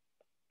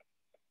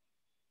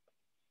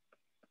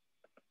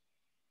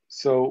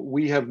 So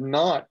we have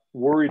not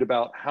worried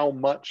about how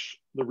much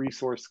the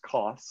resource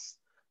costs,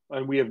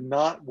 and we have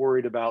not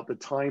worried about the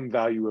time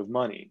value of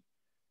money.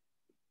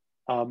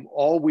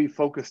 All we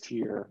focused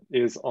here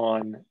is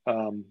on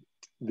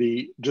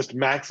the just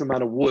max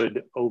amount of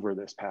wood over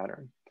this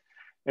pattern.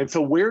 And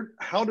so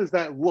how does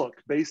that look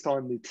based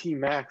on the T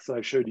max that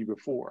I showed you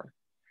before?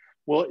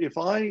 Well, if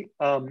I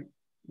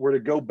were to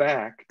go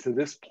back to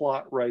this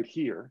plot right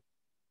here,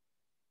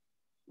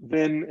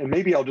 then, and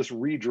maybe I'll just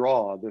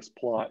redraw this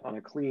plot on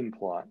a clean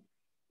plot.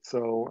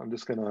 So I'm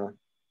just gonna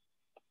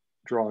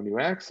draw a new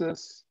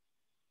axis.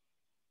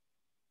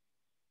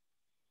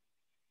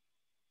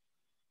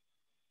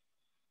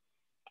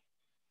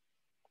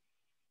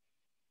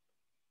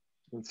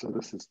 And so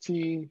this is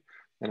T,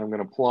 and I'm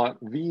gonna plot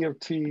V of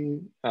T,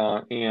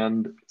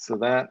 and so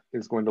that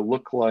is going to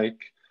look like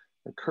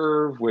a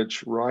curve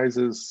which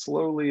rises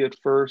slowly at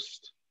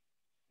first,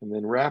 and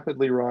then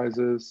rapidly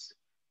rises,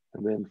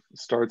 and then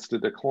starts to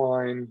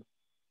decline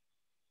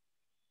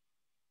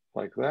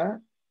like that.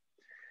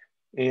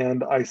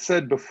 And I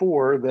said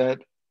before that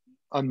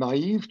a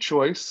naive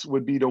choice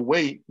would be to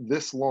wait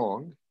this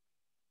long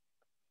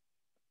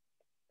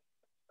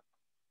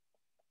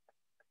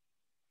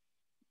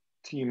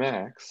T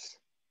max,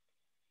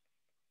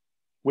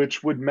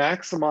 which would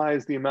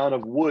maximize the amount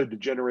of wood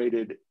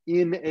generated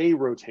in a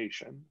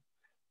rotation,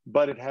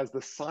 but it has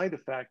the side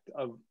effect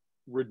of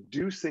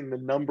reducing the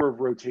number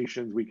of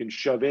rotations we can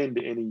shove into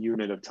any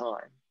unit of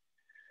time.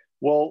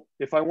 Well,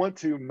 if I want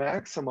to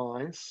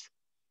maximize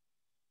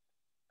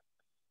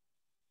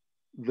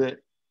the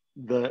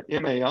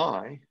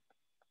MAI,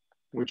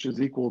 which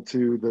is equal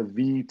to the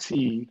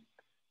VT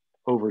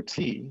over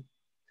T,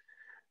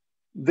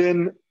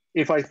 then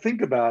if I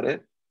think about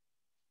it,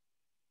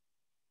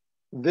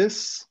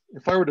 this,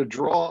 if I were to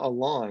draw a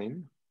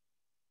line,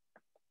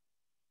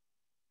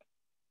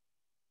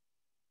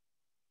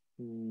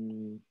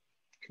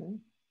 okay,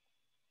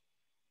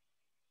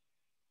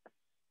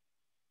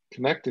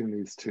 connecting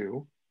these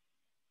two,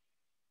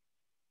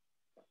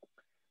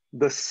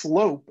 the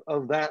slope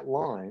of that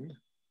line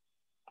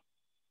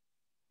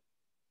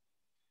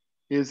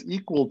is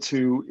equal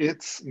to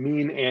its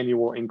mean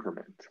annual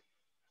increment.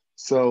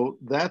 So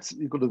that's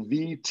equal to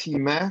VT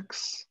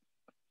max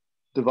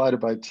divided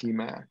by T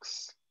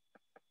max.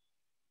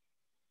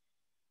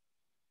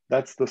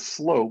 That's the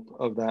slope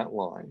of that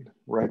line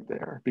right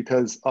there,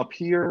 because up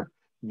here,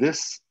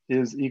 this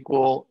is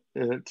equal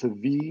to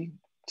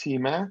VT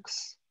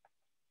max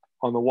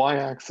on the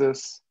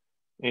y-axis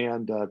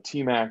and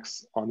T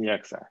max on the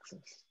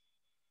x-axis.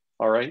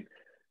 All right.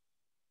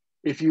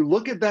 If you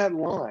look at that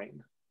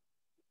line,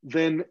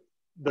 then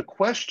the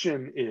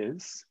question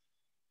is,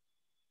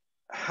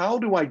 how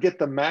do I get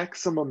the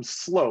maximum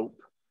slope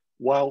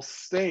while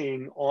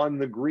staying on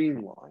the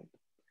green line?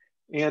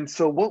 And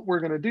so what we're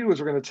going to do is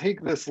we're going to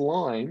take this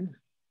line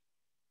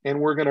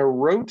and we're going to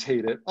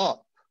rotate it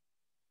up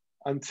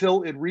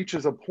until it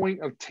reaches a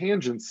point of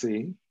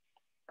tangency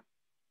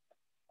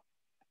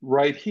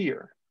right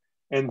here.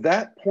 And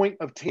that point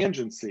of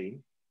tangency,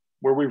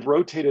 where we've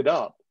rotated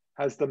up,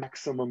 has the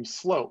maximum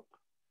slope.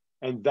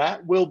 And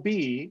that will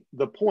be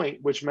the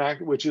point which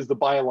is the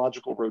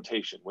biological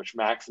rotation, which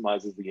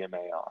maximizes the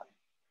MAI.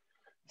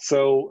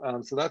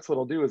 So, so that's what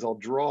I'll do is I'll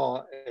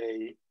draw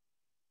a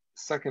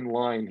second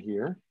line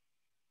here.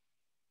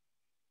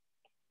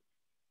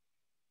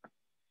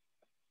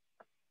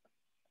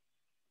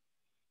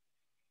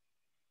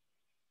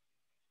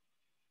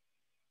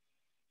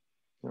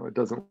 Now it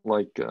doesn't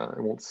like, it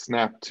won't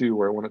snap to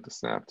where I want it to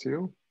snap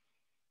to,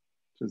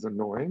 which is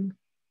annoying.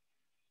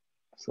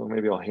 So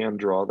maybe I'll hand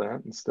draw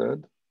that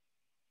instead.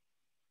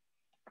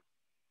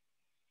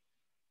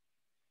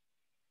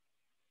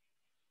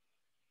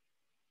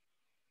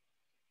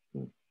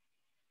 All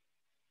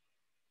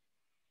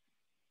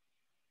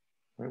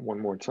right, one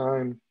more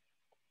time.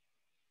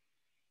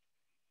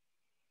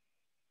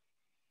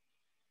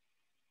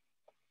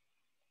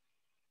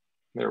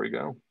 There we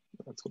go.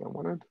 That's what I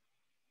wanted.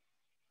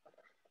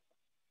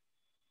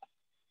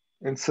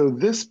 And so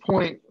this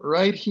point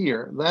right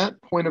here,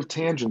 that point of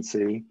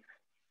tangency,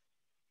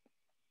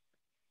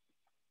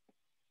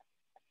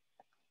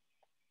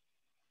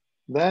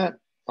 that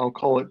I'll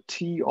call it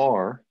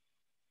TR.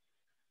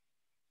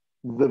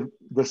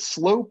 The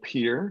slope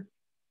here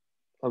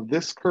of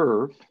this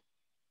curve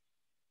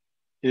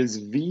is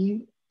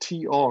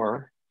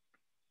VTR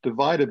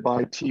divided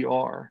by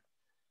TR.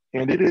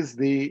 And it is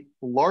the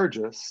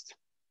largest.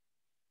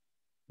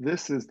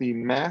 This is the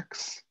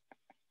max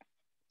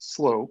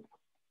slope,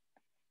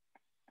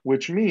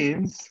 which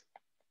means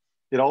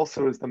it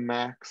also is the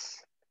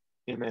max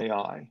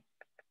MAI.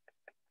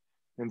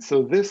 And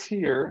so this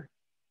here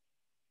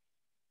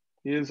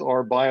is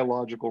our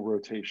biological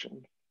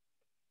rotation.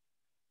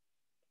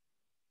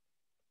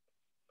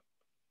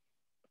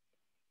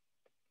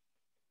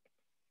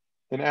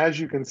 And as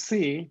you can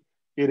see,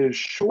 it is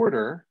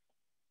shorter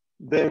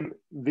than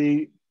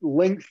the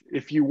length.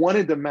 If you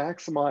wanted to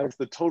maximize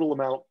the total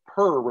amount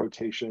per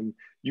rotation,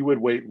 you would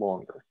wait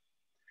longer.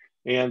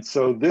 And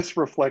so this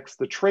reflects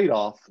the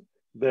trade-off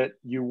that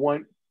you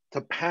want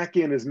to pack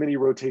in as many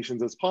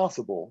rotations as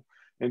possible.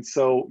 And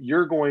so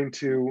you're going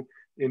to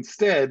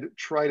instead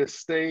try to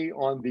stay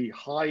on the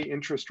high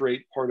interest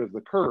rate part of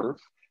the curve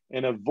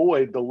and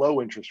avoid the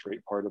low interest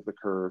rate part of the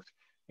curve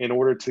in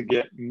order to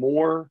get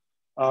more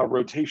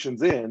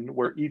rotations in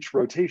where each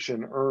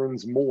rotation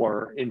earns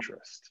more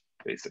interest,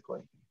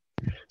 basically.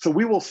 So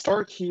we will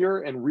start here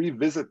and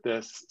revisit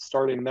this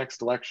starting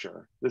next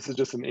lecture. This is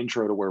just an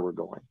intro to where we're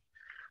going.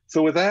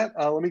 So with that,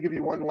 let me give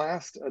you one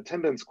last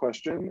attendance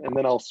question, and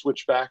then I'll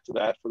switch back to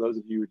that for those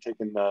of you who are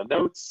taking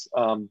notes.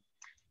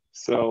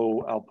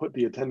 So I'll put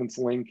the attendance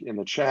link in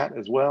the chat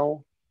as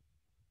well.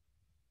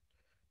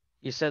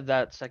 You said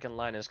that second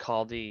line is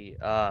called the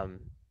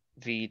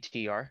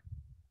VTR?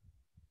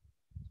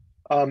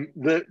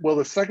 Well,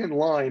 the second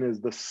line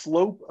is the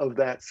slope of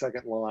that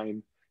second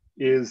line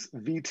is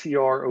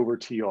VTR over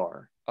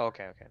TR.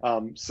 Okay, okay.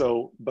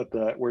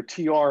 But where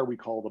TR we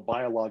call the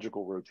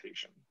biological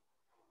rotation.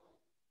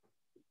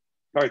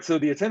 All right, so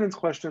the attendance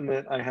question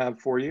that I have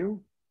for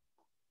you,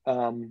 which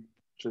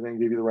I think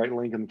gave you the right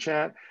link in the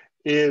chat,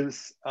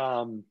 is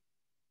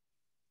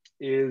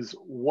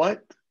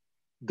what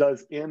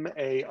does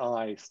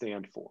MAI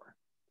stand for?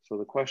 So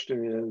the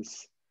question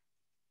is,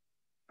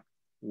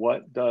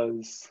 what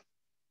does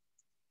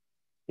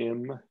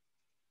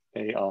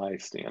MAI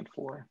stand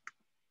for?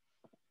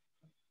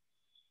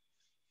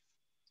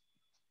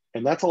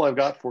 And that's all I've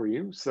got for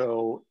you.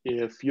 So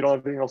if you don't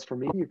have anything else for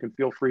me, you can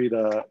feel free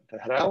to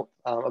head out.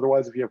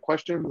 Otherwise, if you have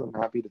questions, I'm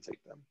happy to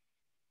take them.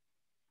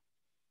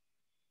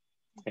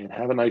 And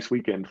have a nice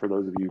weekend for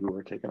those of you who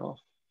are taking off.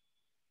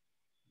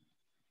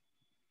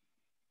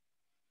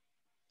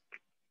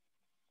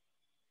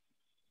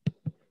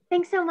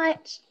 Thanks so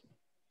much.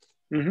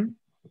 Mm-hmm.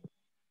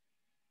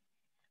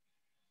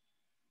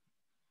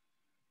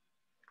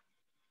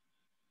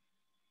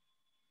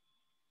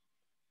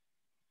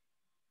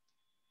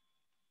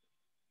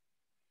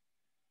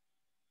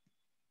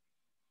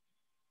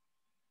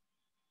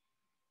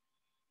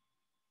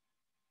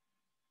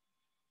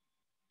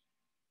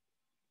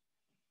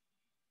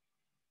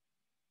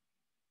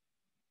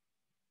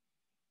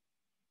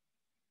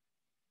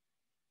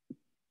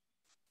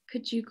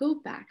 Could you go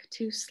back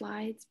 2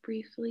 slides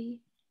briefly?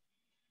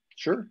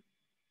 Sure.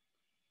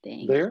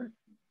 Thanks. There?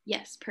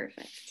 Yes,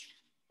 perfect.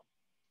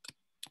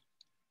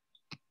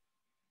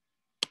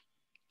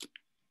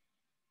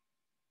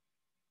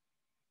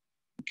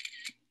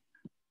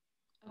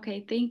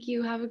 Okay, thank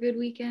you. Have a good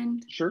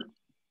weekend. Sure.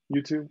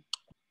 You too.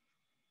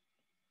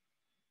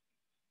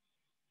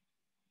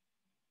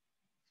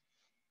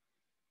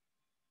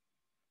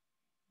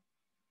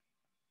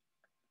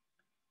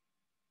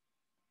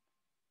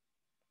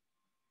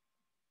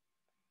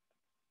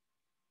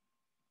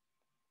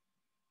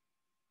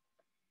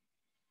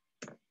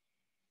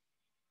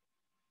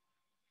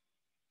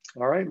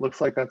 All right, looks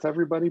like that's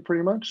everybody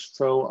pretty much.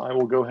 So I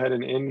will go ahead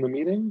and end the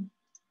meeting,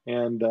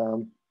 and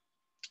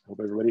hope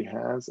everybody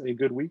has a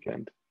good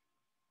weekend.